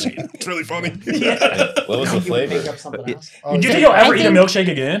embarrassing. It's really funny. What was the flavor? Make up something else. Do you think you'll ever eat a milkshake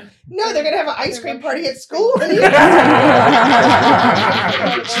again? No, they're gonna have an ice cream party at school. You're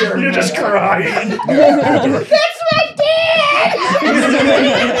just crying. That's my dad.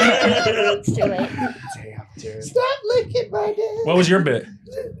 It's too late. Stop licking my dad. What was your bit?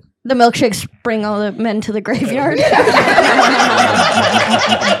 The milkshakes bring all the men to the graveyard.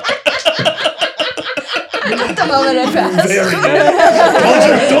 The moment it passed. Very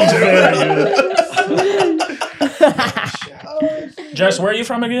good. Jess, where are you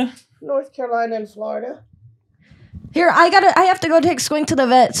from again? North Carolina and Florida. Here, I have to go take Squink to the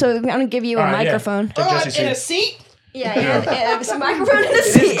vet, so I'm gonna give you a All right, yeah. microphone. Take Jesse's In a seat. seat. Yeah, it's a microphone in a It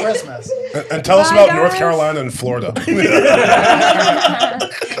is seat. Christmas. And tell us Bye, about guys. North Carolina and Florida.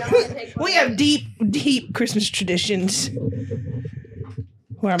 We have deep Christmas traditions.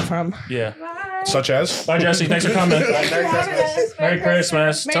 Where I'm from. Yeah. Such as? Bye, Jesse. Thanks for coming. Merry Christmas. Merry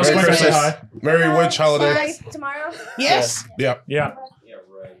Christmas. Tell Merry Square to say Christmas. hi. Merry Witch Holiday. Tomorrow? Yes. Yeah. Yeah.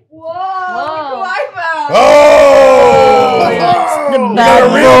 Whoa. Look who I found. Oh! The Got a bad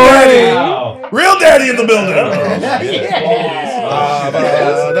real boy. daddy. Real daddy in the building.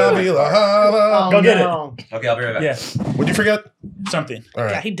 Go get it. Okay, I'll be right back. Yeah. What'd you forget? Something. All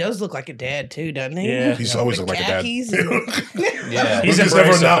Yeah, right. he does look like a dad too, doesn't he? Yeah. He's always looked like a dad. Khakis and- Yeah. He's He's never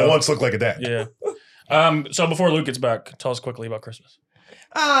embraced it, not though. once looked like a dad. Yeah. So before Luke gets back, tell us quickly about Christmas.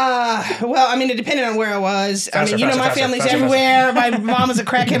 Well, I mean, it depended on where I was. Faster, I mean, my faster, family's faster, everywhere. My mom was a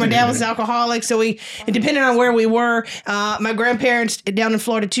crackhead. My dad was an alcoholic. So it depended on where we were. My grandparents down in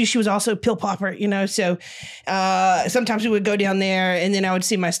Florida too. She was also a pill popper, So sometimes we would go down there, and then I would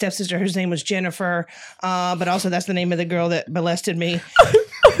see my stepsister, whose name was Jennifer. But also that's the name of the girl that molested me.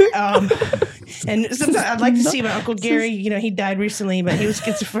 And sometimes I'd like to see my Uncle Gary. He died recently, but he was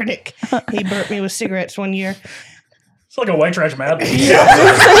schizophrenic. He burnt me with cigarettes one year. It's like a white trash mad. This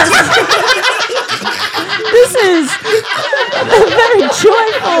is very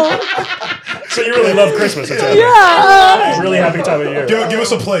joyful. So you really love Christmas. It's a Yeah. really happy time of year. Give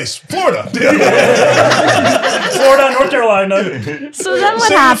us a place. Florida. Florida, North Carolina. So then what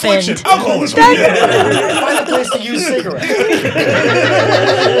Same affliction. happened? Alcoholism. Find a place to use cigarettes.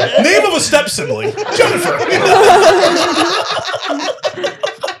 Name of a step sibling. Jennifer.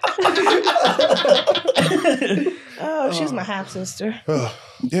 Oh, she's my half sister. Oh,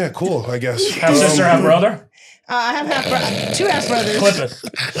 yeah, cool, I guess. Half sister, half brother. I have two half brothers. Clip it.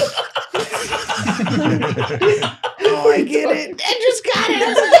 Oh, I get it. I just got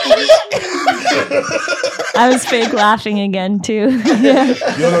it. I was fake laughing again too. You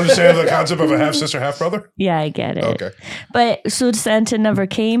don't understand the concept of a half sister, half brother? Yeah, I get it. Okay. But so Santa never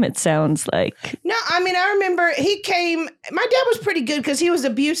came, it sounds like. No, I mean, I remember he came. My dad was pretty good because he was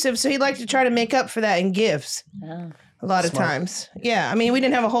abusive, so he liked to try to make up for that in gifts. Oh. A lot of times. Yeah, I mean, we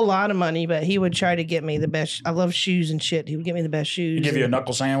didn't have a whole lot of money, but he would try to get me the best. I love shoes and shit. He would get me the best shoes. He give you a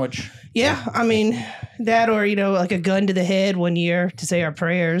knuckle sandwich. Yeah, I mean, that or, like a gun to the head one year to say our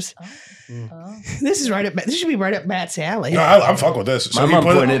prayers. This is right up. This should be right up Matt's alley. No, I'm fucking with this. My mom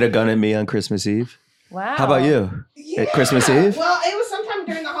pointed a gun at me on Christmas Eve. Wow. How about you? Yeah. At Christmas Eve? Well, it was sometime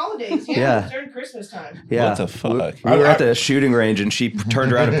during the holidays. Yeah, Yeah. It was during Christmas time. Yeah. What the fuck? We were at the shooting range and she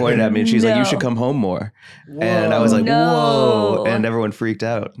turned around and pointed at me and she's like, you should come home more. And I was like, whoa. And everyone freaked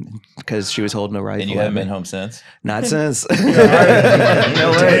out because she was holding a rifle. And you haven't been home since? Not since. No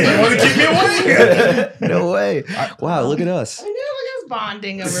way. You want to keep me away? No way. Wow, look at us. I know, look at us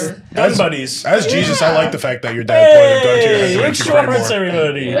bonding over. Gun buddies. As Jesus, I like the fact that your dad pointed a gun to your head. Hey, so Rick you should pray Schwartz, more.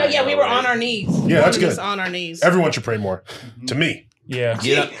 everybody. Yeah, we were on our knees. Yeah, that's One of us good. On our knees. Everyone should pray more. To me. Yeah.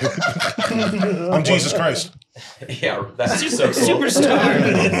 I'm Jesus Christ. Yeah, that's so cool.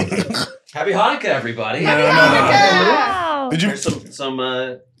 Superstar. Happy Hanukkah, everybody. Wow. Did you? There's some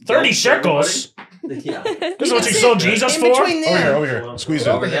 30 shekels. Yeah. This is what you sold Jesus in for? between them. Over here. Squeeze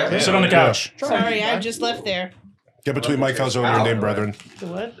Over in. here. Sit on the couch. Sorry, I just left there. Get between Mike Falzone and your name, brethren. The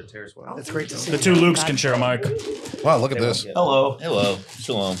what? It's great to see The two Lukes can share a mic. Wow, look at this. Hello. Hello.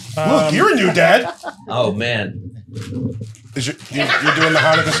 Shalom. Look, you're a new dad. Oh man. You're doing the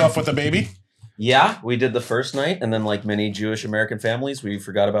Hanukkah stuff with the baby? Yeah, we did the first night, and then like many Jewish American families, we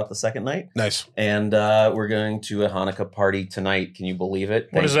forgot about the second night. Nice. And we're going to a Hanukkah party tonight. Can you believe it?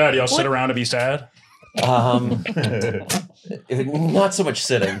 What is that? Y'all sit around to be sad? Not so much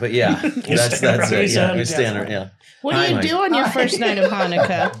sitting, but yeah, that's it. Yeah, we stand there. Yeah. What do you do on your first night of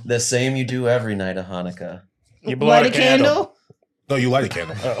Hanukkah? The same you do every night of Hanukkah. You blow Light out a candle? No, you light a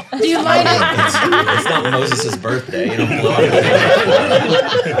candle. Do you light it? It's not Moses' birthday. You don't blow out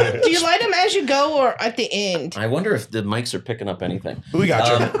a Do you light them as you go or at the end? I wonder if the mics are picking up anything. We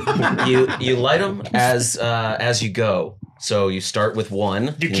got You light them as you go. So you start with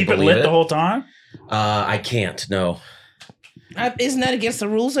one. Do you Can keep it believe lit the whole time? I can't. No. Isn't that against the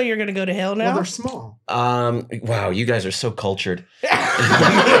rules? So you're going to go to hell now? Well, they're small. Wow, you guys are so cultured. This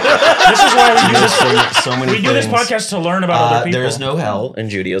is why we do this. So many We do this things. podcast to learn about other people. There is no hell in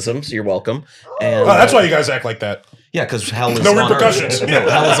Judaism, so you're welcome. And that's why you guys act like that. Yeah, because hell is No on repercussions. Earth. No,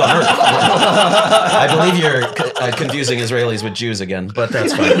 hell is on Earth. I believe you're confusing Israelis with Jews again, but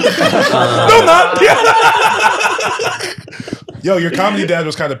that's fine. No, not. Yo, your comedy dad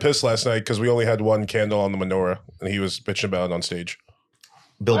was kind of pissed last night because we only had one candle on the menorah, and he was bitching about it on stage.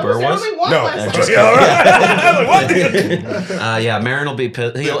 Bill Burr was? No. Yeah, Marin will be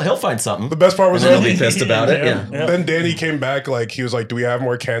pissed. He'll find something. The best part was he'll be pissed about it. Yeah. Then Danny came back, like, he was like, do we have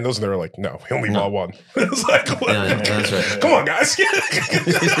more candles? And they were like, no, we only bought one. It's like, that's right. Come on, guys.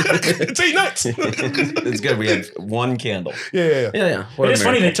 It's 8 nights. It's good. We had one candle. Yeah. What It a is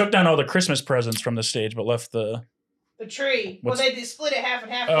funny miracle. they took down all the Christmas presents from the stage, but left the. The tree. What's- Well, they split it half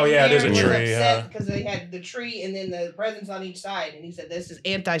and half. Oh, yeah, there's a tree, Because they had the tree and then the presents on each side. And he said, this is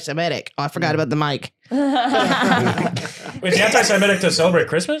anti-Semitic. Oh, I forgot about the mic. Wait, it's anti-Semitic to celebrate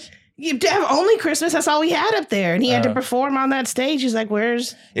Christmas? You have only Christmas. That's all we had up there. And he had to perform on that stage. He's like,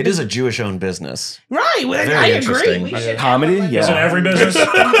 where's... It is a Jewish-owned business. Right. Well, Very I agree. interesting. We should Comedy? have, like, Yeah. Is it every business?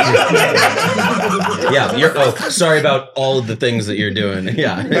 Yeah, sorry about all of the things that you're doing.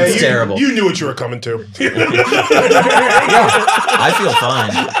 Yeah, Hey, it's terrible. You knew what you were coming to. I feel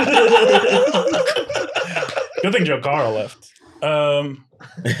fine. Good thing Joe Carl left.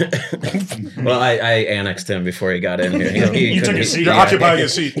 Well, I annexed him before he got in here. He You took couldn't- his seat. You're occupying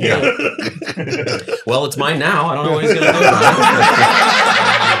his seat. Yeah. Well, it's mine now. I don't know what he's going to do.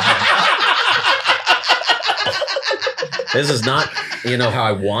 This is not, how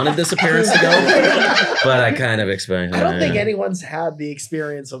I wanted this appearance to go, but I kind of expected. I don't think anyone's had the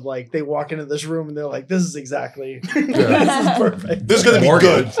experience of like they walk into this room and they're like, "This is exactly this is perfect. This is going to be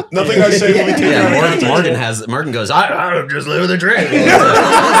Morgan. good. Nothing I say will be taken out of context. Morgan goes, I just live with a drink.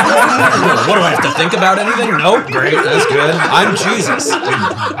 What do I have to think about anything? Nope. Great. That's good. I'm Jesus.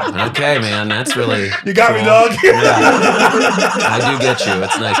 Okay, man. That's really. You got me, cool. dog. Yeah. I do get you.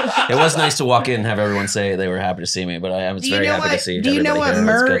 It's nice. It was nice to walk in and have everyone say they were happy to see me, but I was very happy to see Do you know everybody what here.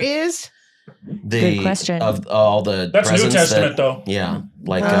 That's myrrh good. is? Good question. Of all the That's New presents Testament, that, though. Yeah,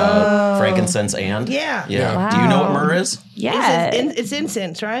 like frankincense and Yeah. Wow. Do you know what myrrh is? Yeah. It's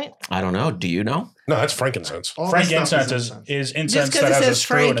incense, right? I don't know. Do you know? No, that's frankincense. All this stuff Frankincense is incense Just that because it has a says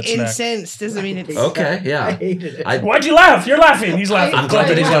screw in Frank its neck. incense doesn't mean it's Okay, yeah. I hated it. Why'd you laugh? You're laughing. He's laughing. I'm glad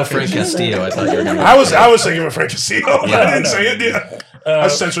that he's not Frank Castillo. I thought you were going to. I was thinking of Frank Castillo. Yeah, I didn't say it. Yeah. I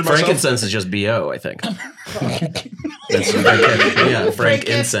censored myself. Frankincense is just BO, I think. Frank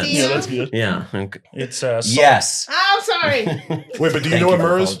incense. Yeah, that's good. Yeah. Okay. It's Yes. Oh, sorry. Wait, but do you know what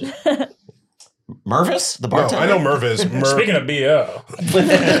myrrh is? Mervis, the No, bartender. I know myrrh is. Speaking of BO,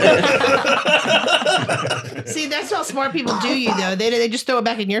 See, that's how smart people do you, though. They just throw it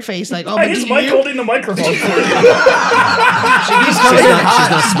back in your face, like, oh, why but is do Mike you? holding the microphone for you? She's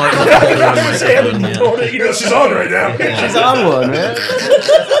not smart enough to hold her own microphone. Yeah. She's on right now. She's on one, man.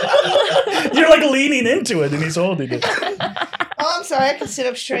 You're like leaning into it, and he's holding it. Oh, I'm sorry. I can sit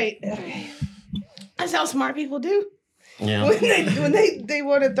up straight. Okay. That's how smart people do. Yeah. When they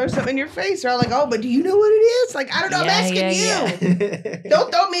want to throw something in your face, they're all like, "Oh, but do you know what it is?" Like, I don't know. I'm asking you.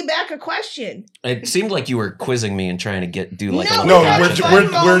 Don't throw me back a question. It seemed like you were quizzing me and trying to do like a No,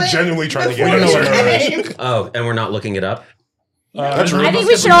 little we're genuinely trying to get it. Oh, and we're not looking it up? That's really I think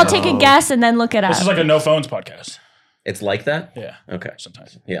we should all take a guess and then look it up. This is like a no phones podcast. It's like that? Yeah. Okay.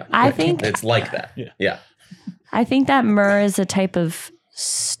 Sometimes. Yeah. I think It's like that. Yeah. Yeah. I think that myrrh is a type of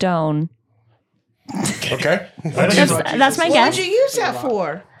stone. Okay. That's my What guess. would you use that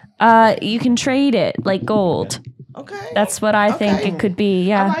for? You can trade it like gold. Okay. That's what I think it could be.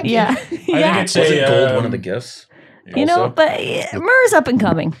 Yeah. like it. Yeah. I think it's Wasn't a gold one of the gifts? You know, but myrrh's up and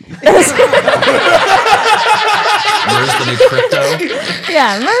coming. Myrrh's the new crypto.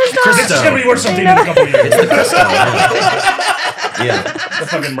 Yeah, myrrh's not. This is gonna be worth something in a couple years. It's the crypto. Yeah. The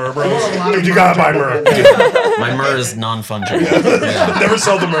fucking myrrh bros. Dude, you gotta buy myrrh. My myrrh is non-fungible. Never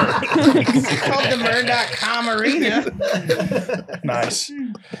sell the myrrh. It's called the Myrrh.com arena. Nice.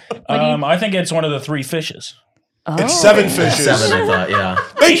 I think it's one of the three fishes. It's 7 fishes. 7, I thought, yeah.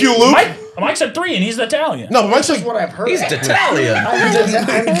 Thank you, Luke. Mike said 3, and he's the Italian. No, but Mike's That's like, what I've heard. He's Italian. I'm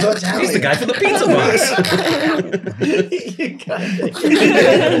Italian. He's the guy for the pizza box.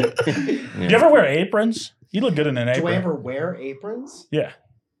 Do you ever wear aprons? You look good in an apron. Do I ever wear aprons? Yeah.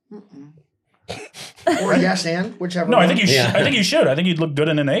 Or yes and whichever. No, I think you Yeah. should. I think you should. I think you'd look good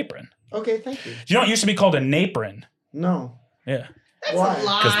in an apron. Okay, thank you. You know, it used to be called an apron. No. Yeah. That's Why? a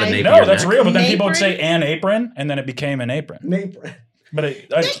lie. 'Cause the nape- No, your that's neck. real. But then people would Apron? say an apron, and then it became an apron. Apron. But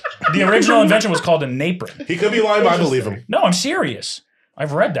the original invention was called an apron. he could be lying, but I believe him. No, I'm serious.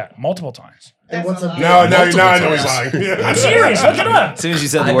 I've read that multiple times. And what's a No, now I know he's lying. I'm serious. Look it up. As soon as you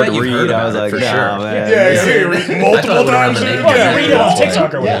said I the word bet you've heard read, I was about it like, for nah, sure. man. Yeah, you read I thought multiple we were on times. the dude. naked Well, Yeah. you read it on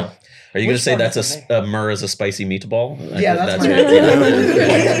TikTok or Yeah. whatever. Are you going to say one that's is a myrrh is a spicy meatball? Yeah, that's my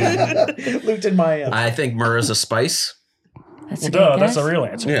Luke did my I think myrrh is a spice. That's Well, a good duh, that's guess. the real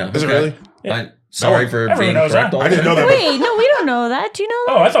answer. Yeah. Is it okay. really? Sorry for Everyone being knows correct. that. all I didn't the know time. that. Wait, no, we don't know that. Do you know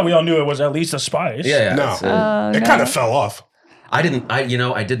Oh, that? I thought we all knew it was at least a spice. Yeah. No. it's, It kind of fell off. I didn't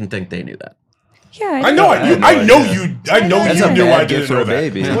think they knew that. Yeah. I know you knew That's you a knew bad I gift didn't for know a that.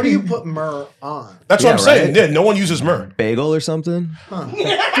 baby. What do you put myrrh on? That's what I'm Yeah, saying. right. Yeah, no one uses myrrh. Bagel or something? Knocking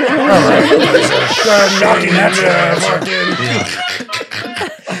that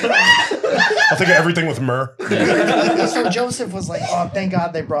I'll think of everything with myrrh. So Joseph was like, "Oh, thank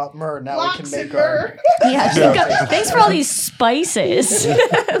God they brought myrrh. Now we can Lox make and myrrh. Yeah. Thanks for all these spices.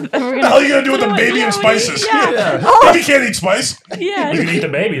 What the hell are you gonna do with the baby and spices? Yeah. Baby can't eat spice. Yeah. You can eat the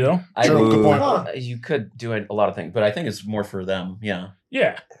baby though. True, good point. You could do a lot of things, but I think it's more for them. Yeah.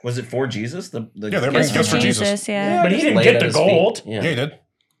 Yeah. Was it for Jesus? The Yeah, they're bringing gifts for Jesus. Yeah. But he didn't Laid get at the his feet. gold. Yeah, he did.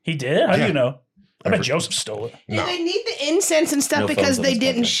 He did? How do Yeah. you know? I bet Joseph stole it. Yeah, they need the incense and stuff No because phones on they this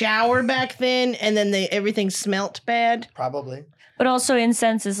didn't podcast. shower back then, and then everything smelt bad. Probably. But also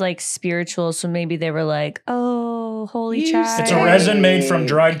incense is like spiritual, so maybe they were like, "Oh, holy child." It's a resin made from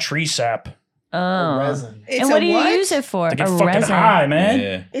dried tree sap. Oh. Resin. It's And a what do you what? use it for? To get a fucking resin. high, man.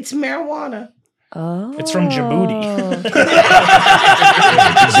 Yeah. It's marijuana. Oh. It's from Djibouti.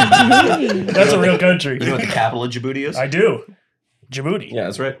 That's a real country. You know what the capital of Djibouti is? I do. Djibouti. Yeah,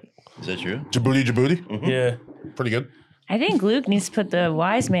 that's right. Is that true? Djibouti. Yeah. Pretty good. I think Luke needs to put the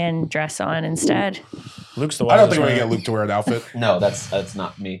wise man dress on instead. Luke's the I don't wisest think we're gonna man. get Luke to wear an outfit. No, that's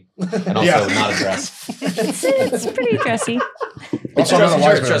not me, and also Yeah. not a dress. It's pretty dressy. Also, not a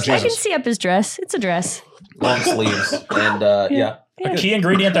wise man. Trust me. I can Jesus. see up his dress. It's a dress. Long sleeves, and yeah. A key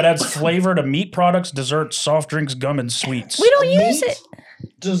ingredient that adds flavor to meat products, desserts, soft drinks, gum, and sweets. We don't use it.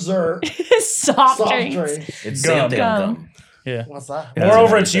 Dessert. Soft Soft drinks. drink. It's Gum. xanthan Gum. gum. Yeah. What's that?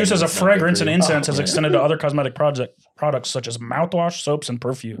 Moreover, its use as a fragrance and incense has extended to other cosmetic products such as mouthwash, soaps, and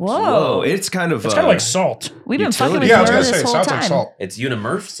perfumes. Whoa, it's kind of like salt. We've been fucking with Yeah, I was Hirl gonna this say, it whole sounds time. like salt. It's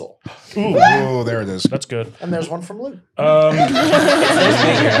universal. Ooh, there it is. That's good. And there's one from Luke. What's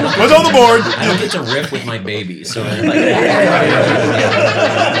on the board? I don't get to riff with my baby, so I'm like,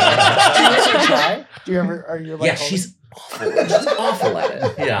 Do you ever? Are you like? yeah, she's awful. She's awful at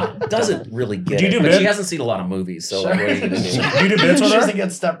it. Yeah, doesn't really get Do you it. do But bits? she hasn't seen a lot of movies, so like, what are you gonna do? Do you do bits with She her? doesn't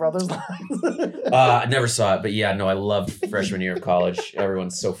get Step Brothers lines. I never saw it, but yeah, no, I loved freshman year of college.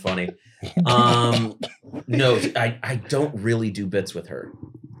 Everyone's so funny. No, I don't really do bits with her.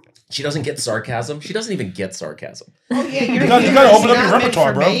 She doesn't get sarcasm. She doesn't even get sarcasm. Oh yeah, You gotta open up your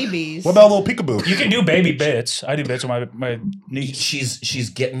repertoire, bro. Babies. What about a little peekaboo? You can do baby bits. I do bits with my niece. She's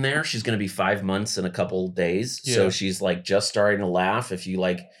getting there. She's gonna be 5 months in a couple days. Yeah. So she's like just starting to laugh. If you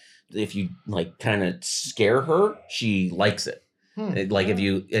kind of scare her, she likes it. Like if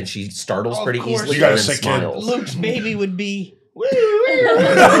you and she startles Of pretty course. easily. You got a and then sick kid. smiles. Luke's baby would be.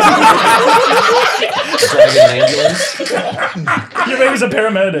 Driving an ambulance. Your baby's a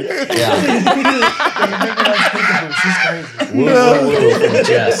paramedic. Yeah. She's crazy. Woo, woo, woo from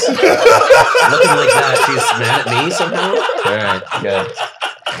Jess. Looking like that, she's mad at me somehow. All right, good.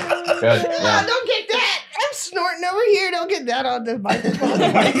 Good. Yeah. Don't get that. I'm snorting over here. Don't get that on the microphone.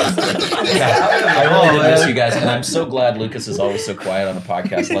 I really did miss you guys, and I'm so glad Lucas is always so quiet on the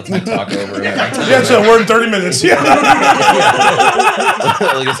podcast. Lets me talk over him. Yeah, so we're in 30 minutes. Yeah.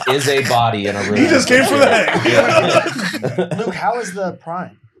 Lucas is a body in a room. He just came for the hang. Luke, how is the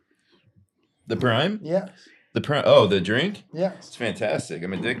Prime? The Prime? Yeah. The Prime. Oh, the drink? Yeah. It's fantastic.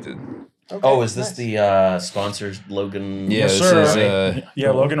 I'm addicted. Okay, Oh, is this nice. the sponsored Logan? Yeah, Yes, this sir. is.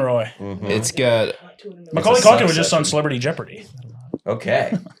 Yeah, Logan Roy. It's got. Macaulay It's a Culkin was just subsection. on Celebrity Jeopardy.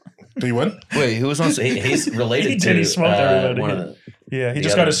 Okay. Do you win? Wait, who was on? He's related He to did. He smoked everybody. one of the. Yeah, he The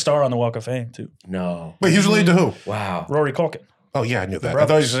just other- got his star on the Walk of Fame too. No. Wait, he's related to who? Wow. Rory Culkin. Oh, yeah, I knew that. I brothers.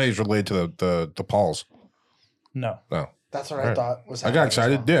 thought you said he's related to the Pauls. No. No. That's what I Alright. thought was. I got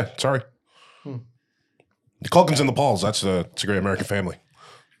happening excited. as well. Yeah, sorry. The Culkins and the Pauls. It's a great American family.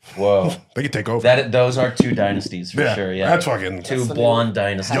 Whoa. They can take over. Those are two dynasties for Yeah, sure. Yeah. that's fucking- two That's the blonde new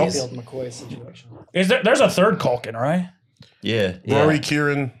dynasties. Hatfield McCoy situation. There's a third Culkin, right? Yeah. Rory,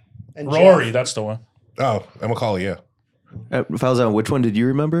 Kieran. And Rory, Jeff. that's the one. Oh, and Macaulay, yeah. Falzone, which one did you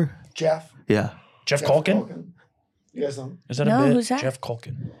remember? Jeff. Yeah. Jeff Culkin? You guys don't. Is that No, a bit? who's that? Jeff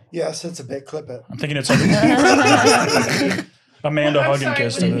Culkin. Yes, it's a bit. Clip it. I'm thinking it's like Amanda I'm hugging sorry,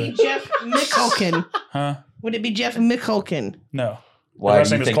 kiss. would it be Jeff McCulkin? Huh? Would it be Jeff McCulkin? No. Why last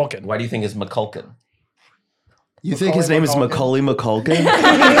do you name is think? Culkin. Why do you think it's McCulkin? You think his name is Macaulay McCulkin?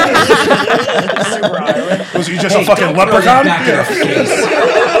 Super Irish. Was he just a fucking leprechaun? Back in her face.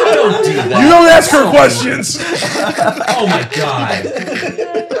 Don't do that. You don't ask her questions. Oh my god.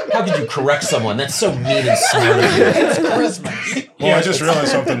 How could you correct someone? That's so mean and smart of you. It's Christmas. Well, I just realized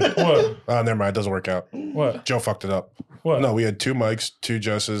something. What? Oh, never mind. It doesn't work out. What? Joe fucked it up. What? No, we had 2 Mics, 2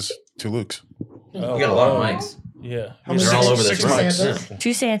 Jesses, 2 Lukes. Oh, You got a lot of mics. Yeah. How many They're all over this six room. mics. Yeah.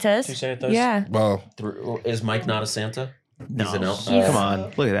 Two Santas. Two Santas. Yeah. Well, Is Mike not a Santa? No. He's an elf. Come on.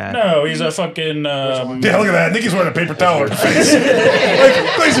 Look at that. No, he's a fucking. yeah, look at that. Nikki's wearing a paper towel on her face. Like,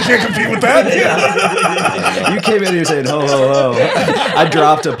 Glazer can't compete with that. You came in here saying, ho, ho, ho. I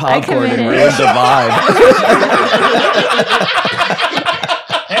dropped a popcorn and committed. ruined the vibe.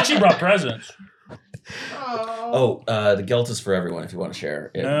 And she brought presents. Oh, the gelt is for everyone if you want to share.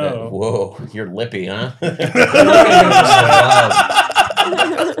 No. Whoa, you're lippy, huh?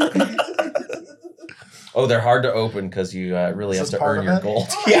 Oh, they're hard to open because you really have Is this to part earn of your it? gold.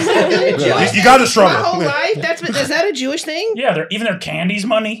 You got to My struggle. whole life? Is that a Jewish thing? Yeah, even their candy's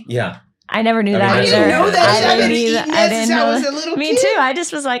money. Yeah. I never knew I that mean, I either. didn't know that. I I've didn't been either. eating I that didn't since I know. was a little Me kid. too. I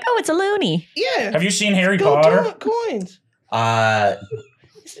just was like, oh, it's a loony. Yeah. Have you seen Harry Gold Potter? coins. The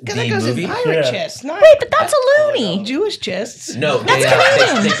Because that goes movie? in pirate Yeah. chests, not Wait, but that's a loony. Jewish chests. No, That's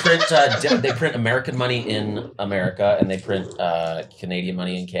they print American money in America and they print Canadian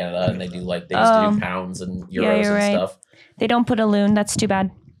money in Canada and they do they used to do pounds and euros you're and right. stuff. They don't put a loon. That's too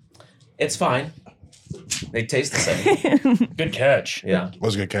bad. It's fine. They taste the same. Good catch. Yeah.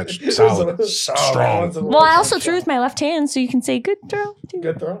 Was a good catch. Solid. Strong. Well, I also threw with my left hand, so you can say good throw.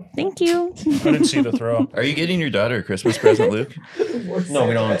 Good throw. Thank you. I didn't see the throw. Are you getting your daughter a Christmas present, Luke? No,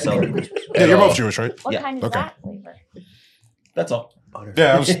 we don't celebrate Christmas. Yeah, you're both Jewish, right? What Yeah. kind is Okay. that flavor? That's all.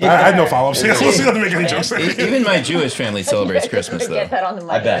 Yeah, I had no follow-ups. Yeah, let's not make any jokes. Even my Jewish family celebrates Christmas, though. Get that on the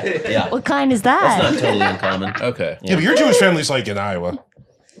mic. I bet. Yeah. What kind is That's that? not totally uncommon. Okay. Yeah, but your Jewish family's like in Iowa.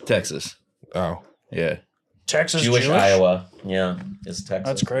 Texas. Oh. Yeah. Texas Jewish Iowa. Yeah. Is Texas.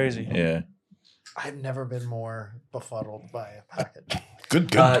 That's crazy. Yeah. I've never been more befuddled by a package.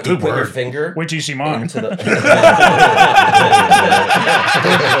 Good you put your word. finger Wait till you see mine. into the.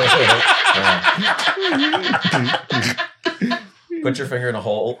 Put your finger in a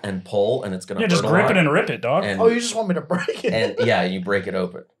hole and pull, and it's gonna. Yeah, just grip it and rip it, dog. Oh, you just want me to break it? And yeah, you break it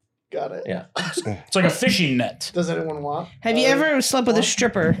open. Got it. Yeah. It's like a fishing net. Does anyone want? Have you ever slept with a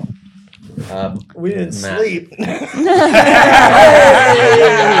stripper? We didn't Matt. sleep.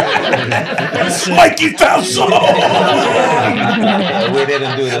 Mikey Falzone! We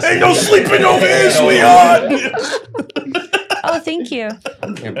didn't do this. Ain't no sleeping over here, sweetheart! Oh, thank you.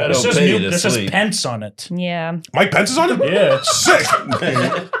 This says Pence on it. Yeah. Mike Pence is on it? Yeah. Sick.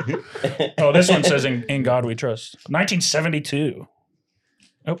 Oh, this one says in God We Trust. 1972.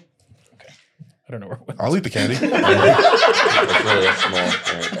 Oh, okay. I don't know where it went. I'll eat the candy. It's really small.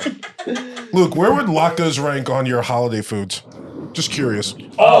 Luke, where would latkes rank on your holiday foods? Just curious.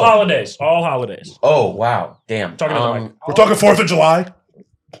 All holidays. All holidays. Oh wow, damn. Talking to the mic. We're talking 4th of July.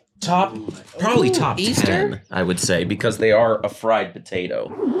 Probably top Easter? 10, I would say, because they are a fried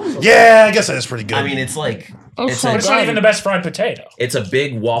potato. Yeah, I guess that is pretty good. I mean, it's like It's not even the best fried potato. It's a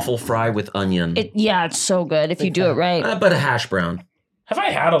big waffle fry with onion, Yeah, it's so good if you do it right. but a hash brown. Have I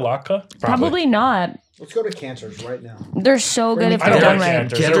had a latke? Probably not. Let's go to Cantor's right now. They're so good if I they're don't done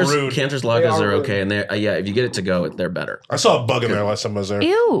like right. Cantor's latkes are okay, and they're if you get it to go, they're better. I saw a bug in there last time I was there.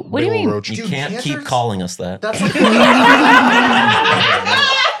 Ew, what do you Big ol' mean? roach. You can't keep calling us that. That's like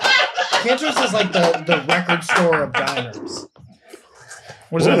Cantor's is like the record store of diners.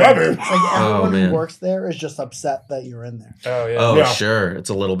 What does that mean? It's like everyone man. who works there is just upset that you're in there. Oh, yeah. Oh Yeah. sure, it's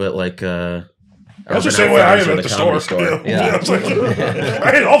a little bit like. That's the same way I am at the store. Yeah. It's like,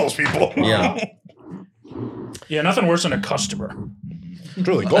 I hate all those people. Yeah. Yeah, nothing worse than a customer.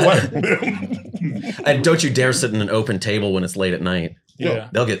 Truly, go away. And don't you dare sit in an open table when it's late at night. Yeah.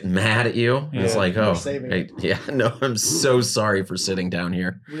 They'll get mad at you. And it's like, oh, saving hey, yeah, no, I'm so sorry for sitting down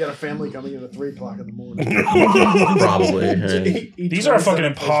here. We got a family coming in at 3 o'clock in the morning. Probably. Hey. These are fucking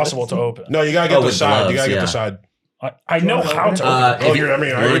impossible to open. No, you gotta get the with side. You gloves, gotta get yeah. the side. I know how to open. If you I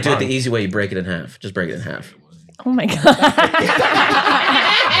mean, I want to do it already the easy way, you break it in half. Just break it in half. Oh my god.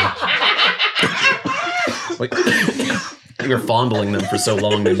 Like, you were fondling them for so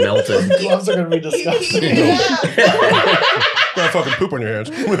long they melted. Gloves are going to be disgusting. Gotta fucking poop on your hands.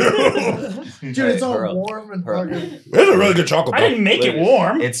 Dude, it's all warm and fucking... This is a really good chocolate. I though. didn't make it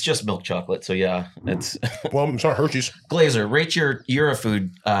warm. It's just milk chocolate, so yeah, it's. Well, it's not Hershey's. Glazer, rate your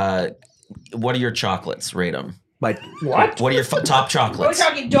Eurofood. What are your chocolates? Rate them. My What? What are your top chocolates? We're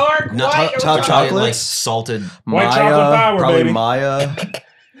talking dark, No, white, top or chocolates? Like salted. White Maya, chocolate power, probably baby. Maya.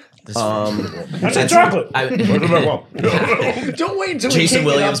 That's a chocolate. Don't wait until Jason we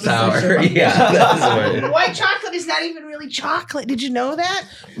take Williams it up to power. Yeah, that's the way. White chocolate is not even really chocolate. Did you know that?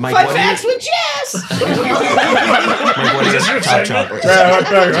 Mike, Fun what facts with Jess. Mike, what is your top chocolate? Yeah,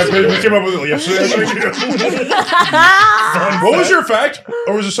 we came up with it yesterday. What was your fact?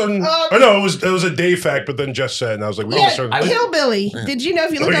 Or was it something? I know it was a day fact, but then Jess said, and I was like, we Yeah, started. hillbilly. Did you know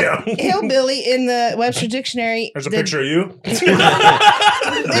if you look up hillbilly in the Webster Dictionary, There's a picture of you.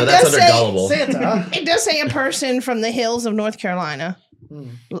 No, that's under gullible. Santa. It does say a person from the hills of North Carolina.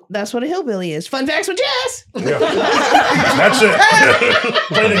 That's what a hillbilly is. Fun facts with Jess. Yeah. That's it.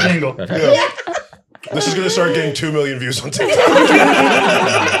 Play the jingle. Yeah. This is gonna start getting 2 million views on TikTok.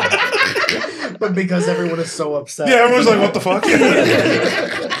 But because everyone is so upset. Yeah, everyone's like, what the fuck?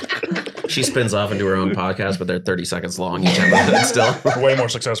 She spins off into her own podcast, but they're 30 seconds long each episode still. Way more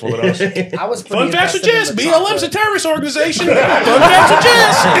successful than us. I was pretty Fun facts with invested Jess. in the BLM's a chocolate. terrorist organization. Fun facts with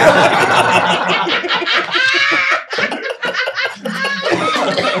Jess.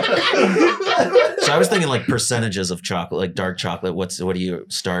 So I was thinking like percentages of chocolate, like dark chocolate. What do you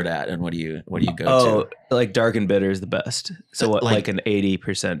start at, and what do you go Oh, to? like dark and bitter is the best. So what, like an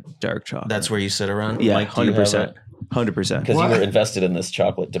 80% dark chocolate. That's where you sit around. Yeah, Mike, do you have 100%. 100%. Because you were invested in this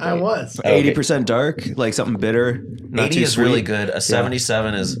chocolate debate. I was. 80% dark, like something bitter. Not 80 too is sweet. really good. A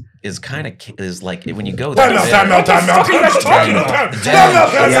 77 is kind of like when you go. Time out.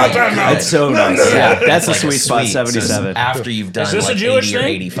 That's so nice. Yeah, that's a like sweet spot. sweet. 77. So after you've done Is this a like Jewish 80 or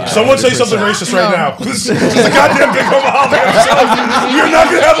thing? 85. Someone say something racist right now. This is a goddamn big home holiday. You're not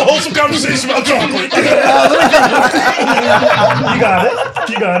gonna have a wholesome conversation about chocolate.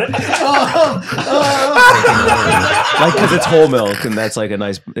 You got it. Like, because it's whole milk, and that's like a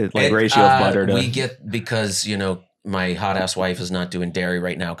nice ratio of butter to. We get because my hot ass wife is not doing dairy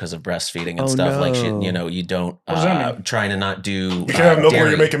right now because of breastfeeding and stuff. no. Like you don't does that mean? trying to not do. You can't have milk dairy.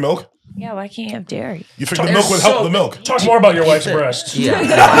 when you're making milk. Yeah, why can't you have dairy? You think the milk would help the milk? Talk more about your wife's breasts. Yeah. We're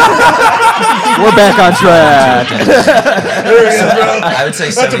back on track. I would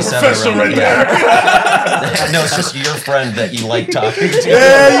say That's a 77 professional right there. No, it's just your friend that you like talking to.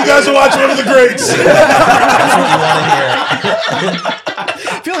 Yeah, you guys are watching one of the greats. That's what you want to hear.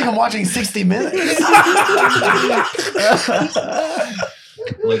 I feel like I'm watching 60 Minutes.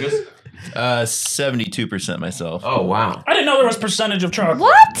 Lucas? 72% myself. Oh wow! I didn't know there was percentage of chocolate.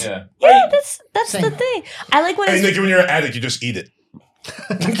 What? Yeah. Yeah, that's the thing. I like when Hey, it's Nikki, when you're an addict, you just eat it.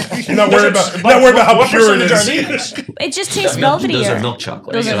 You're not worried about how what pure it percentage are is. these? it just tastes Those velvetier. are milk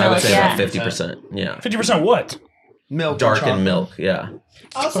chocolate. Those so are I would milk, say yeah. about 50%. Yeah. 50% what? Milk. Darkened milk. Yeah.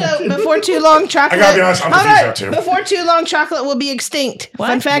 Also, before too long, chocolate. I gotta be honest, I'm Hold confused on. now, too. Before too long, chocolate will be extinct.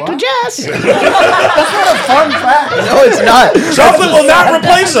 Fun fact with Jess. That's not a fun fact. No, it's not. Chocolate will not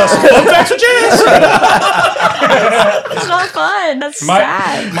replace us. Fun facts with Jess. It's not fun. That's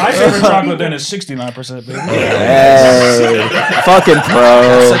sad. My favorite chocolate then is 69%. Baby. Hey, fucking pro.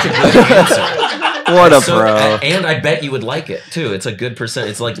 That's such a good answer. What a So- pro. And I bet you would like it too. It's a good percent.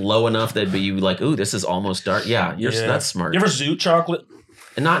 It's like low enough that you like, ooh, this is almost dark. Yeah, that's smart. You ever Zoot chocolate?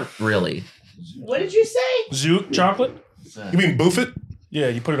 Not really. What did you say? Zoot chocolate? You mean boof it? Yeah,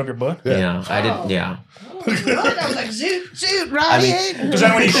 you put it up your butt? Yeah, I did. Yeah. I was like, zoot, riot. Because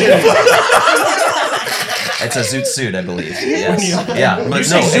then when you shit it, It's a zoot suit, I believe. Yes. Yeah. you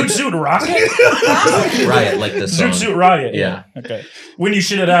say Zoot Zoot Rocket? Riot, like this song. Zoot Zoot Riot. Yeah. Okay. When you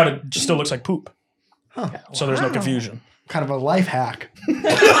shit it out, it just still looks like poop. So there's no confusion. Kind of a life hack.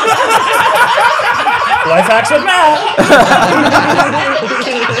 Life hacks with Matt.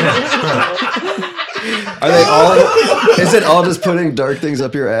 Are they all? Is it all just putting dark things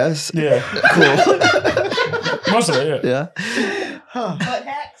up your ass? Yeah. Cool. Most of it, yeah. Butt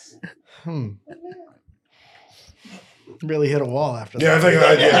hacks. Really hit a wall after that. Yeah, I think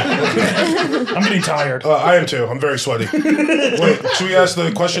I'm getting tired. I am too. I'm very sweaty. Wait, should we ask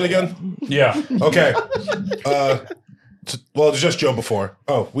the question again? Yeah. Okay. Well, it's just Joe before.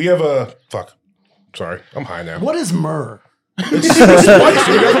 Oh, we have a fuck. Sorry, I'm high now. What is myrrh? It's spice.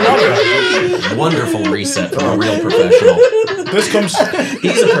 You never know that. Wonderful reset from a real professional. This comes.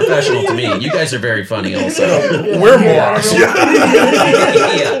 He's a professional to me. You guys are very funny also. We're morons.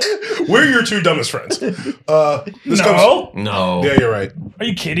 Yeah. We're your two dumbest friends. This No? No. Yeah, you're right. Are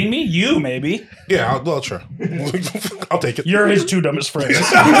you kidding me? You, maybe. Yeah, well, sure. I'll take it. You're his two dumbest friends.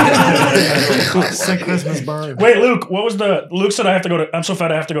 Sick Christmas bird. Wait, Luke, what was the... Luke said I'm so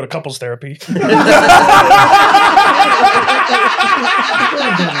fat I have to go to couples therapy.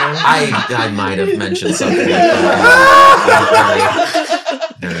 I might have mentioned something like that.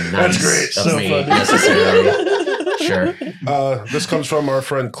 Very nice. That's great. Of So me, funny. necessarily. Sure. This comes from our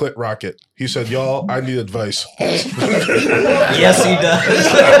friend Clit Rocket. He said, "Y'all, I need advice." Yes, he does.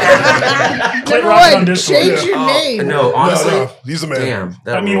 Click Rocket on Discord. Change your name. No, honestly. No, he's the man. Damn.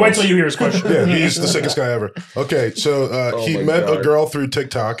 that I mean, rules. wait till you hear his question. Yeah, he's the sickest guy ever. Okay, so he my met a God. girl through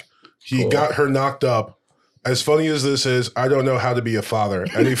TikTok. He Cool. got her knocked up. As funny as this is, I don't know how to be a father.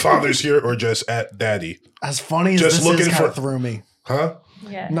 Any fathers here or just at daddy? As funny as Just this looking is, kind for- of threw me. Huh?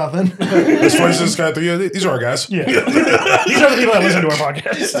 Yeah. Nothing. As funny as this guy, these are our guys. Yeah. These are the people that listen to our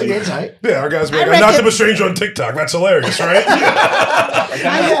podcast. Okay, tight. Yeah, our guys. I Not reckon- to be a stranger on TikTok. That's hilarious, right?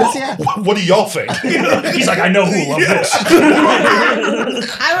 Yes, yeah. What do y'all think? He's like, I know who will love this.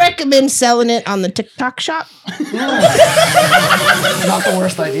 I recommend selling it on the TikTok shop. Not the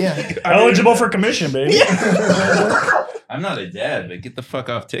worst idea. Eligible for commission, baby. I'm not a dad, but get the fuck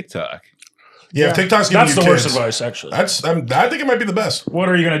off TikTok. Yeah, if TikTok's giving That's you the worst kids, advice, actually. I think it might be the best. What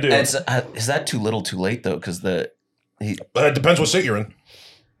are you going to do? Is that too little, too late though? Because It depends what state you're in.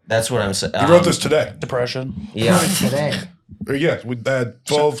 that's what I'm saying. You wrote this today. Depression. Yeah. Today. Yeah, we had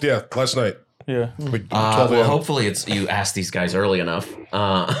 12. Yeah, last night. Yeah. 12 Well, a.m. hopefully it's you asked these guys early enough.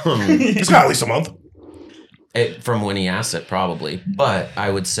 It's got at least a month. From when he asked it, probably. But I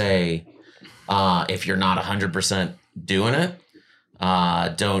would say if you're not 100% doing it,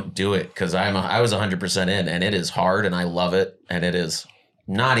 don't do it, because I was 100% in, and it is hard, and I love it, and it is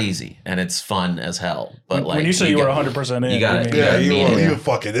not easy, and it's fun as hell. But like when you say you were 100% in, you got it. Yeah, you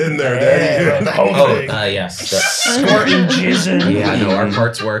fucking in there, Daddy. the whole thing. Yes. Squirting, jizzing. Yeah, no, our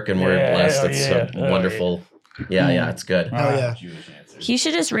parts work, and we're Yeah, blessed. hell It's yeah. so wonderful. Yeah, it's good. Hell yeah. He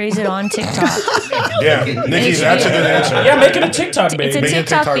should just raise it on TikTok. Yeah, Nikki, that's a good answer. Yeah, make it a TikTok baby. It's a Make it a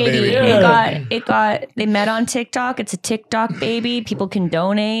TikTok, TikTok baby. baby. It got. They met on TikTok. It's a TikTok baby. People can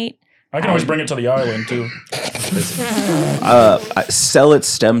donate. I can always bring it to the island, too. Sell its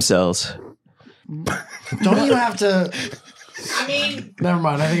stem cells. Don't you have to? I mean, Never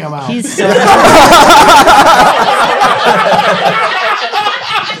mind. I think I'm out. He's so.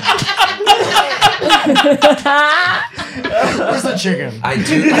 Where's the chicken? I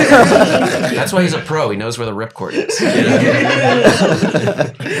do. That's why he's a pro. He knows where the ripcord is.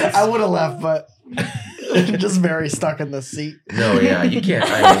 I would have left, but just very stuck in the seat. No, yeah, you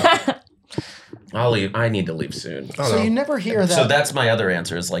can't. I'll leave. I need to leave soon. So you never hear that. So that's my other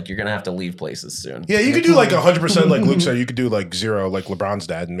answer is like, you're going to have to leave places soon. Yeah, you could do like 100% like Luke said. You could do like 0 like LeBron's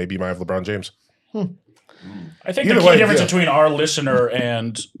dad, and maybe you might have LeBron James. I think the key difference between our listener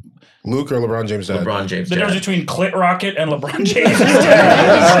and Luke or LeBron James dad. LeBron James the dad. difference between Clit Rocket and LeBron James.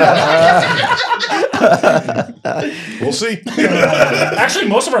 We'll see. Actually,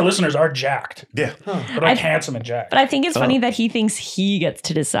 most of our listeners are jacked. Yeah. They're like handsome and jacked. But I think it's funny that he thinks he gets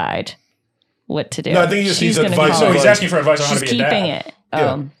to decide what to do. No, I think he just needs She's gonna advice. call So it. he's asking for advice on how She's to be a keeping dad. it.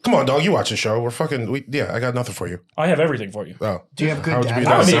 Yeah. Come on, dog. You watch the show. We're fucking. I got nothing for you. I have everything for you. Oh. Do you have good How would you be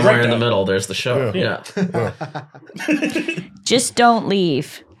dad? dad? Somewhere in the middle, there's the show. Yeah. Just don't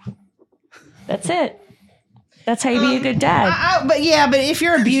leave. That's it. That's how you be a good dad. But if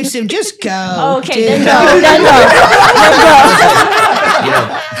you're abusive, just go. Okay, dude. then go. You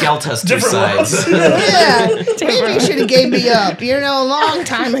know, guilt has two sides. Yeah, maybe you should have gave me up. A long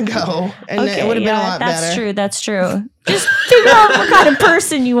time ago, and it would have been a lot that's better. true. That's true. Just figure out what kind of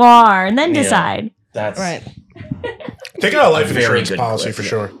person you are, and then decide. That's right. Take out a life Very insurance good policy clip, for yeah.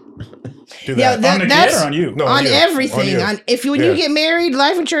 sure. Do Yeah, that. that's on you. No, on you. everything. On you. When you get married,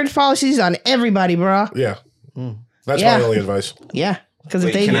 life insurance policies on everybody, bro. Yeah. That's Yeah. my only advice. Yeah, because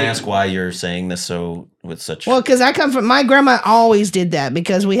Wait, can I ask why you're saying this with such? Well, because I come from my grandma always did that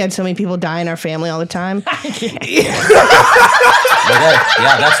because we had so many people die in our family all the time. Yeah,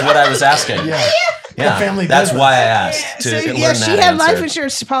 that's what I was asking. Yeah, family that's business. why I asked. So learn yeah, that she had life answer.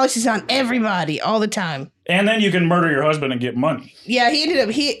 insurance policies on everybody all the time. And then you can murder your husband and get money. Yeah, he ended up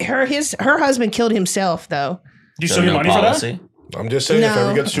her husband killed himself though. Do you still get money for that? I'm just saying, if No.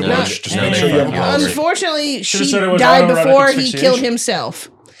 ever gets too No. much, just No, make they sure you have a fucking policy. Unfortunately, Should've she said it was died autoerotic before he asphyxiation. killed himself.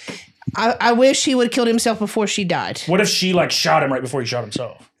 I wish he would have killed himself before she died. What if she like shot him right before he shot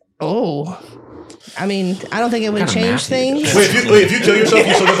himself? Oh, I mean, I don't think it would change things. Wait, if you kill yourself,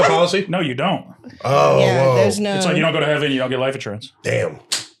 you still get the policy? No, you don't. Oh, Yeah, whoa. there's no. It's like you don't go to heaven, you don't get life insurance. Damn.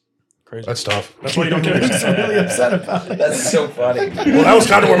 Crazy. That's tough. That's why you don't kill yourself. I'm really upset about it. That's so funny. Well, that was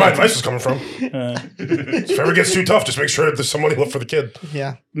kind of where my advice was coming from. If it ever gets too tough, just make sure there's somebody left for the kid.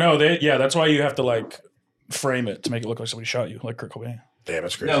 Yeah. No, that's why you have to like frame it to make it look like somebody shot you, like Kurt Cobain. Damn,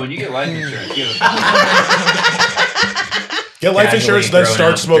 that's crazy. No, when you get life insurance, you Get life insurance, then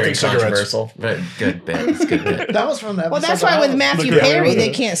start smoking cigarettes. Controversial. Good bit. It's a good bit. That was from the episode. Well, that's why with Matthew Look at Perry, it. they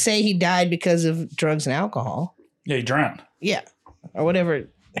can't say he died because of drugs and alcohol. Yeah, he drowned Yeah, or whatever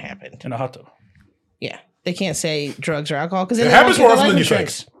happened. in a hot tub. Yeah, they can't say drugs or alcohol because It happens more often than you think.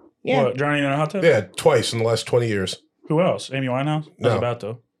 Yeah. What, drowning in a hot tub? Yeah, twice in the last 20 years. Who else? Amy Winehouse? That's No. a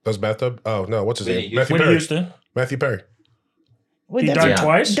bathtub. Does bathtub? Oh, no. What's his name? Matthew Whitney Perry. Houston. Matthew Perry. Wait, He died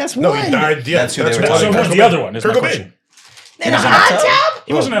twice? That's No, one. he died. Yeah, That's who they were what- talking So who's about. the other one? Is Kurt my Cobain. question. In a hot tub?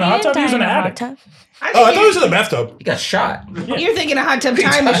 He wasn't in a hot tub. He was in an attic. Oh, I thought he was in the bathtub. He got shot. You're thinking a hot tub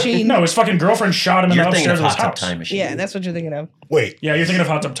time machine. No, his fucking girlfriend shot him in You're the thinking upstairs of of his hot tub house. time machine. Yeah, that's what you're thinking of. Wait, Yeah, you're thinking of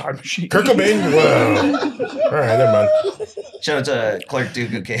hot tub time machine. Kurt Cobain? Whoa. All right, never mind. Shout out to Clark Duke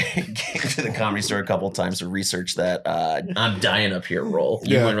who came to the Comedy Store a couple of times to research that I'm Dying Up Here role.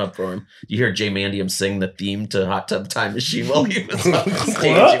 You Yeah. went up for him. You hear Jay Mandium sing the theme to Hot Tub Time Machine while he was on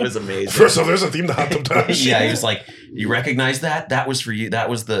stage. What? It was amazing. First off, there's a theme to Hot Tub Time Machine. Yeah, he was like, "You recognize that? That was for you. That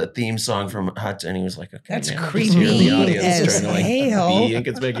was the theme song from Hot." And he was like, "Okay, That's man, I'm just creepy here in the audience as trying to like hell. be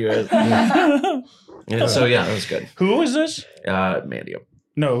inconspicuous." And so yeah, that was good. Who is this? Mandium,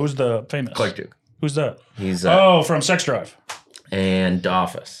 No, who's the famous? Clark Duke. Who's that? He's Oh, from Sex Drive. and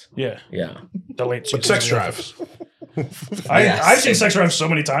Office. Yeah, Yeah, the late. But season Sex of The Drive. Office. Yes. I've seen Sex Drive so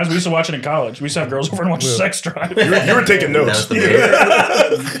many times. We used to watch it in college. We used to have girls over and watch Sex Drive. You were taking that notes. was the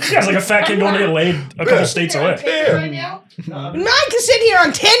favorite. Yeah, it's like a fat kid going to get laid a couple states away. I can sit here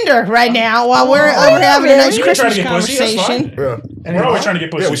on Tinder right now while we're over having a nice You can try to Christmas get pussy, that's conversation. Yeah. We're always trying to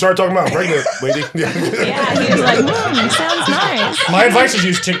get pussy. Yeah, we started talking about pregnant lady. Yeah, he was like, sounds nice. My advice is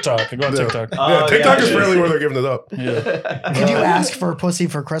use TikTok. Go on TikTok. Yeah, TikTok is really where they're giving it up. Could you ask for pussy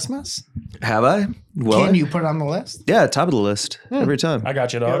for Christmas? Have I? Well, Can you put it on the list? yeah, top of the list every time. I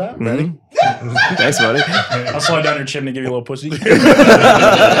got you, dog. Mhm. Thanks, buddy. I'll slide down your chimney and give you a little pussy.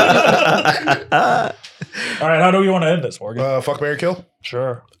 All right, how do we want to end this, Morgan? Fuck, marry, kill?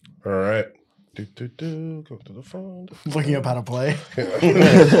 Sure. All right. Go to the phone. Looking up how to play.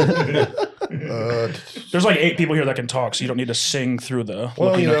 There's like 8 people here that can talk, so you don't need to sing through the.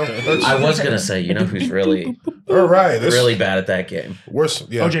 Well, looking you know, up the- that's- I was gonna say, you know who's really all right. This really bad at that game? worse.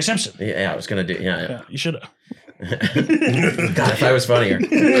 Yeah. OJ Simpson. Yeah, I was gonna do. Yeah. Yeah, you should have. God, if I was funnier.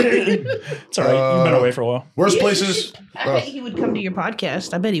 It's all right. You've been away for a while. Worst places. I bet he would come to your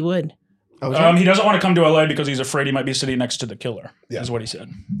podcast. I bet he would. He doesn't want to come to LA because he's afraid he might be sitting next to the killer. Is what he said.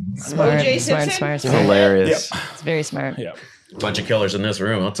 Smart. Hilarious. It's very smart. Yeah. Bunch of killers in this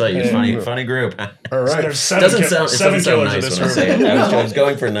room. I'll tell you, funny group. All right. There's Doesn't sound killers nice in this when I room. say it. I was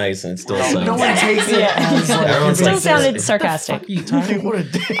going for nice, and it still sounds. No one takes it as like. Everyone's Still like, sounded sarcastic. What a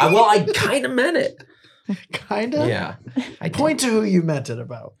dick. well, I kind of meant it. Kinda? Yeah. Point to who you meant it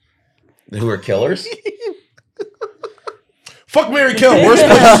about. Who are killers? Fuck, marry, kill. Worst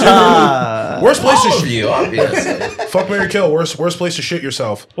place to worst place All to of you, obviously. Fuck, marry, kill. Worst place to shit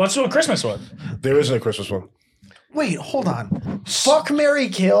yourself. Well, let's do a Christmas one. There isn't a Christmas one. Wait, hold on. Fuck, marry,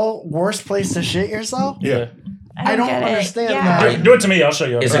 kill. Worst place to shit yourself? Yeah. I don't get it. understand Yeah. that. Do it to me. I'll show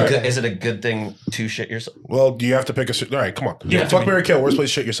you. Is it a good thing to shit yourself? Well, you have to pick a. All right, come on. Yeah. Fuck, marry, kill. Worst place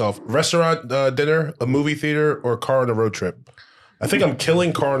to shit yourself. Restaurant, dinner, a movie theater, or car on a road trip. I think I'm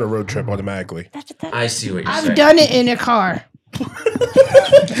killing car on a road trip automatically. I see what you're I've saying. done it in a car.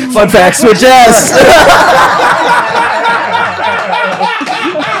 Fun facts with Jess.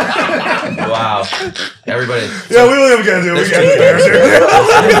 Wow. Everybody. Yeah, we live again, dude. We got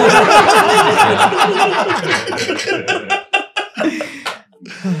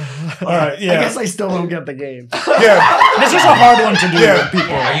All right. Yeah. I guess I still don't get the game. Yeah. This is a hard one to do. Yeah. With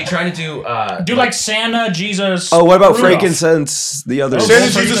people. Are you trying to Do like Santa, Jesus. Oh, what about Rudolph? frankincense? The other.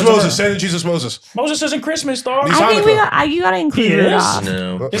 Santa, Jesus, Moses. Santa, Jesus, Moses. Moses isn't Christmas, dog. He's I think Hanukkah. you gotta include He is? Rudolph.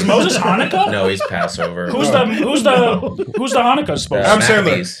 No. Is Moses Hanukkah? No, he's Passover. Who's the Hanukkah supposed? I'm to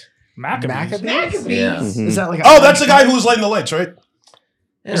saying Maccabees. Maccabees. Yeah. Is that like a Oh, that's the guy who was lighting the lights, right?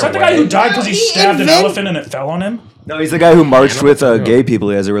 Is that the guy who died because he stabbed an elephant and it fell on him? No, he's the guy who marched with gay people.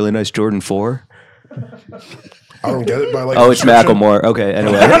 He has a really nice Jordan 4. I don't get it, but I like. Oh, it's Macklemore. Okay,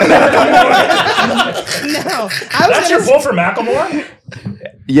 anyway. No, That's your vote for Macklemore?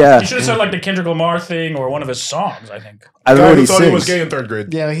 Yeah. You should have said like the Kendrick Lamar thing or one of his songs, I think. I don't know Guy what who he thought he was sings. gay in third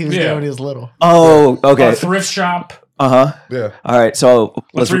grade. Yeah, he was gay when he was little. Oh, okay. Thrift shop. Uh-huh. Yeah. All right, so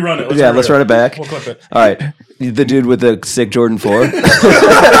Let's rerun it. Let's run it back. We'll clip it. All right. The dude with the sick Jordan 4.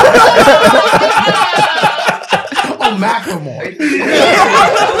 Oh, Macklemore.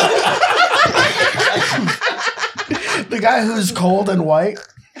 The guy who's cold and white.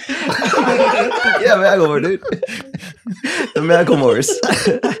 Yeah, Macklemore, dude. The Macklemores.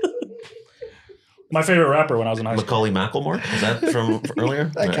 My favorite rapper when I was in high school. Macaulay Macklemore? Is that from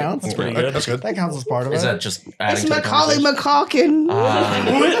earlier? That counts. That's pretty good. That's good. That counts as part of it. Is that just adding It's to the Macaulay conversation?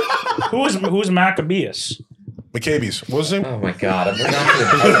 McCalkin. Who's Maccabeus? Maccabees. What was his name? Oh my God! I'm not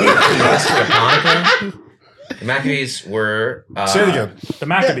the Maccabees were. Say it again. The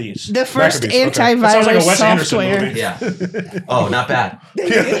Maccabees. The first Maccabees, okay. That sounds like a antivirus Wes Anderson software. movie. Yeah. Oh, not bad. Yeah,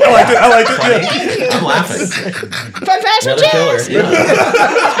 I liked it. Yeah. I'm laughing. Fun facts with Another killer. Jess. Yeah.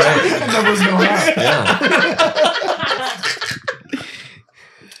 That was going on.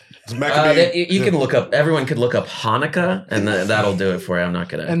 It's Maccabee. You can look up. Everyone could look up Hanukkah, and that'll do it for you. I'm not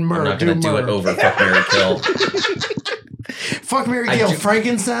gonna. And myrrh, I'm not gonna do do it myrrh. over fuck, marry, kill. Fuck, marry, kill.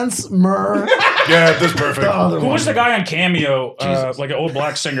 Frankincense, myrrh. Yeah, that's perfect. The other Who was one. the guy on Cameo, like an old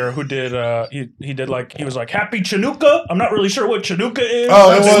black singer who did, he did like, he was like, Happy Chanukah? I'm not really sure what Chanukah is.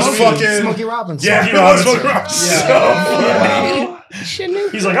 Oh, it was fucking. Smokey Robinson. Yeah, it was Smokey Robinson.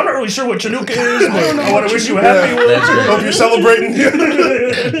 He's like, I'm not really sure what Chanukah is, but I want to wish you a happy That's one. great. Hope you're celebrating.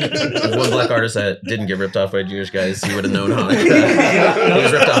 There's one black artist that didn't get ripped off by Jewish guys. He would have known Hanukkah. He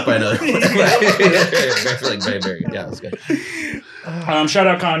was ripped off by another. Like very, yeah, that's good. Shout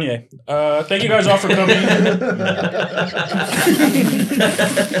out Kanye. Thank you guys all for coming.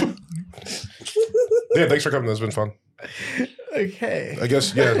 Yeah, thanks for coming. That's been fun. Okay. I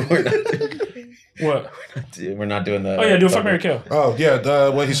guess, yeah. What? We're not doing the. Oh yeah, do a fuck, marry, kill. Oh, yeah,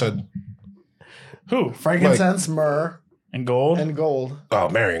 what he said. Who? Frankincense, myrrh, And gold. and gold. Oh,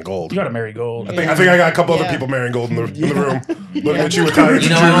 marrying gold. You gotta marry gold. I think I got a couple other people marrying gold in the room. Looking at you Italians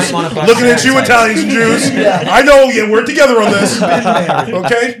You and know, I might Jews. wanna bust Looking at you stereotypes. Italians and Jews. I know, yeah, we're together on this.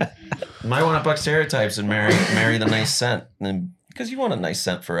 Okay? Might want to buck stereotypes and marry the nice scent, because you want a nice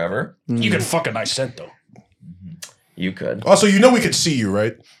scent forever. You can fuck a nice scent though. You could. Also, you know we could see you,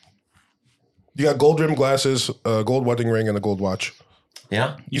 right? You got gold rimmed glasses, a gold wedding ring, and a gold watch.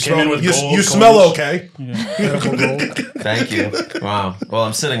 Yeah. You came in with gold. You smell okay. Thank you. Wow. Well,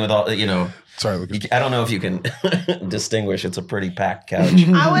 I'm sitting with all, Sorry, Lucas. I don't know if you can distinguish. It's a pretty packed couch.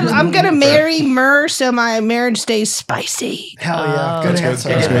 I'm gonna marry myrrh so my marriage stays spicy. Hell yeah. Good answer.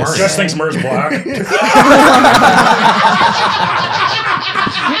 Jess thinks Myrrh's black.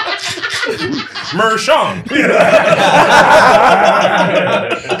 Mershon.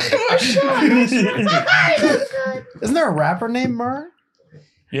 Isn't there a rapper named Murr?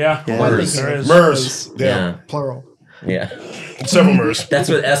 Yeah. Murs. There is. Murs. Yeah. Yeah. Plural. Yeah. Several Murs. That's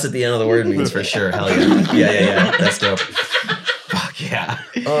what S at the end of the word means for sure. Hell yeah. Yeah. That's dope. Fuck yeah.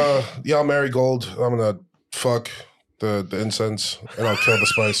 I'll marry gold. I'm gonna fuck the incense and I'll kill the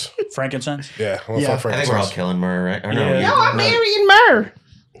spice. Frankincense? Yeah, I'm gonna fuck I frankincense. think we're all killing Murr, right? Or no? Yeah. No, I'm marrying Murr.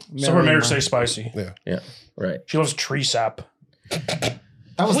 So her marriage stays spicy. Yeah. Yeah. Right. She loves tree sap. That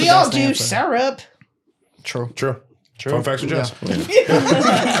was We the all best do answer. syrup. True. Fun facts with Jess.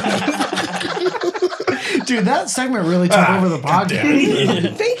 Dude, that segment really took over the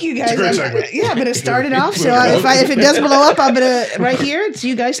podcast. Thank you guys. It's a great segment. Yeah, but it started off. So if it does blow up, I'm gonna right here. It's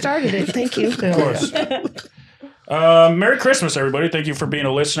you guys started it. Thank you. Of course. Merry Christmas, everybody. Thank you for being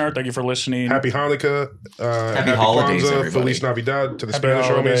a listener. Thank you for listening. Happy Hanukkah. Happy holidays, Kwanzaa, everybody. Feliz Navidad to the Happy Spanish homies.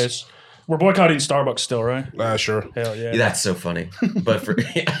 holidays. We're boycotting Starbucks still, right? Sure. Hell yeah. Yeah, that's so funny. But for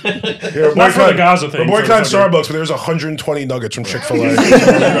Yeah, Not for the Gaza thing. We're for the boycotting fucking- Starbucks, but there's 120 nuggets from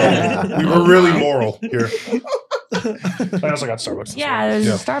Chick-fil-A. We were really moral here. I also got Starbucks. Yeah, there's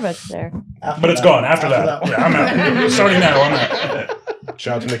Yeah. a Starbucks there. But it's gone after that. Yeah, I'm out. Starting now, I'm out.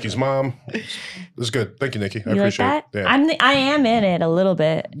 Shout out to Nikki's mom. This is good. Thank you, Nikki. I You like appreciate that? it. Yeah. I am in it a little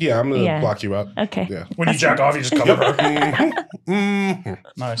bit. Yeah, I'm gonna Yeah. block you out. Okay. Yeah. When you jack off, you just cover her. Mhm.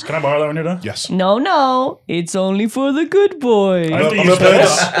 Nice. Can I borrow that when you're done? Yes. No, it's only for the good boys. I have to I'm use gonna play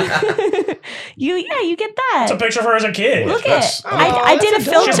this. You get that. It's a picture of her as a kid. Look Yes. it. I did a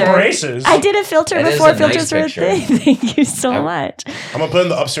She has filter. braces. I did a filter It is before a nice filters were a picture. thing. Thank you so much. I'm gonna put it in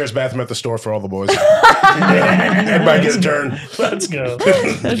the upstairs bathroom at the store for all the boys. Everybody get a turn. Let's go.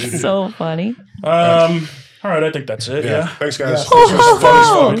 That's so funny. All right, I think that's it. Yeah. Thanks, guys. Yes. This was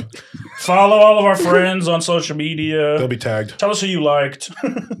fun as fuck. Follow all of our friends on social media. They'll be tagged. Tell us who you liked.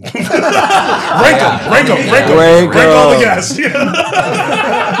 Rank all the guests.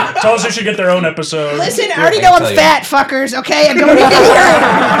 Tell us who should get their own episode. Listen, I already know I'm fat, fuckers. Okay, I don't need to hear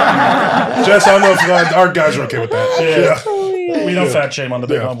it. Jess, I don't know if our guys are okay with that. Yeah. We don't fat shame on the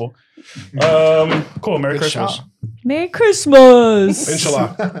Big Humble. Cool. Merry Christmas. Merry Christmas.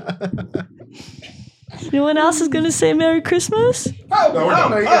 Inshallah. No one else is going to say Merry Christmas? No,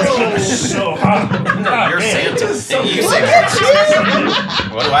 we're done. So hot. You're Santa. You say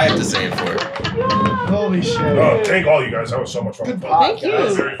what do I have to say it for? Holy shit. Oh, thank all you guys. That was so much fun. Thank you.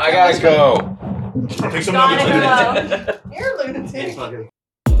 I gotta go. Take some nuggets. You're a lunatic.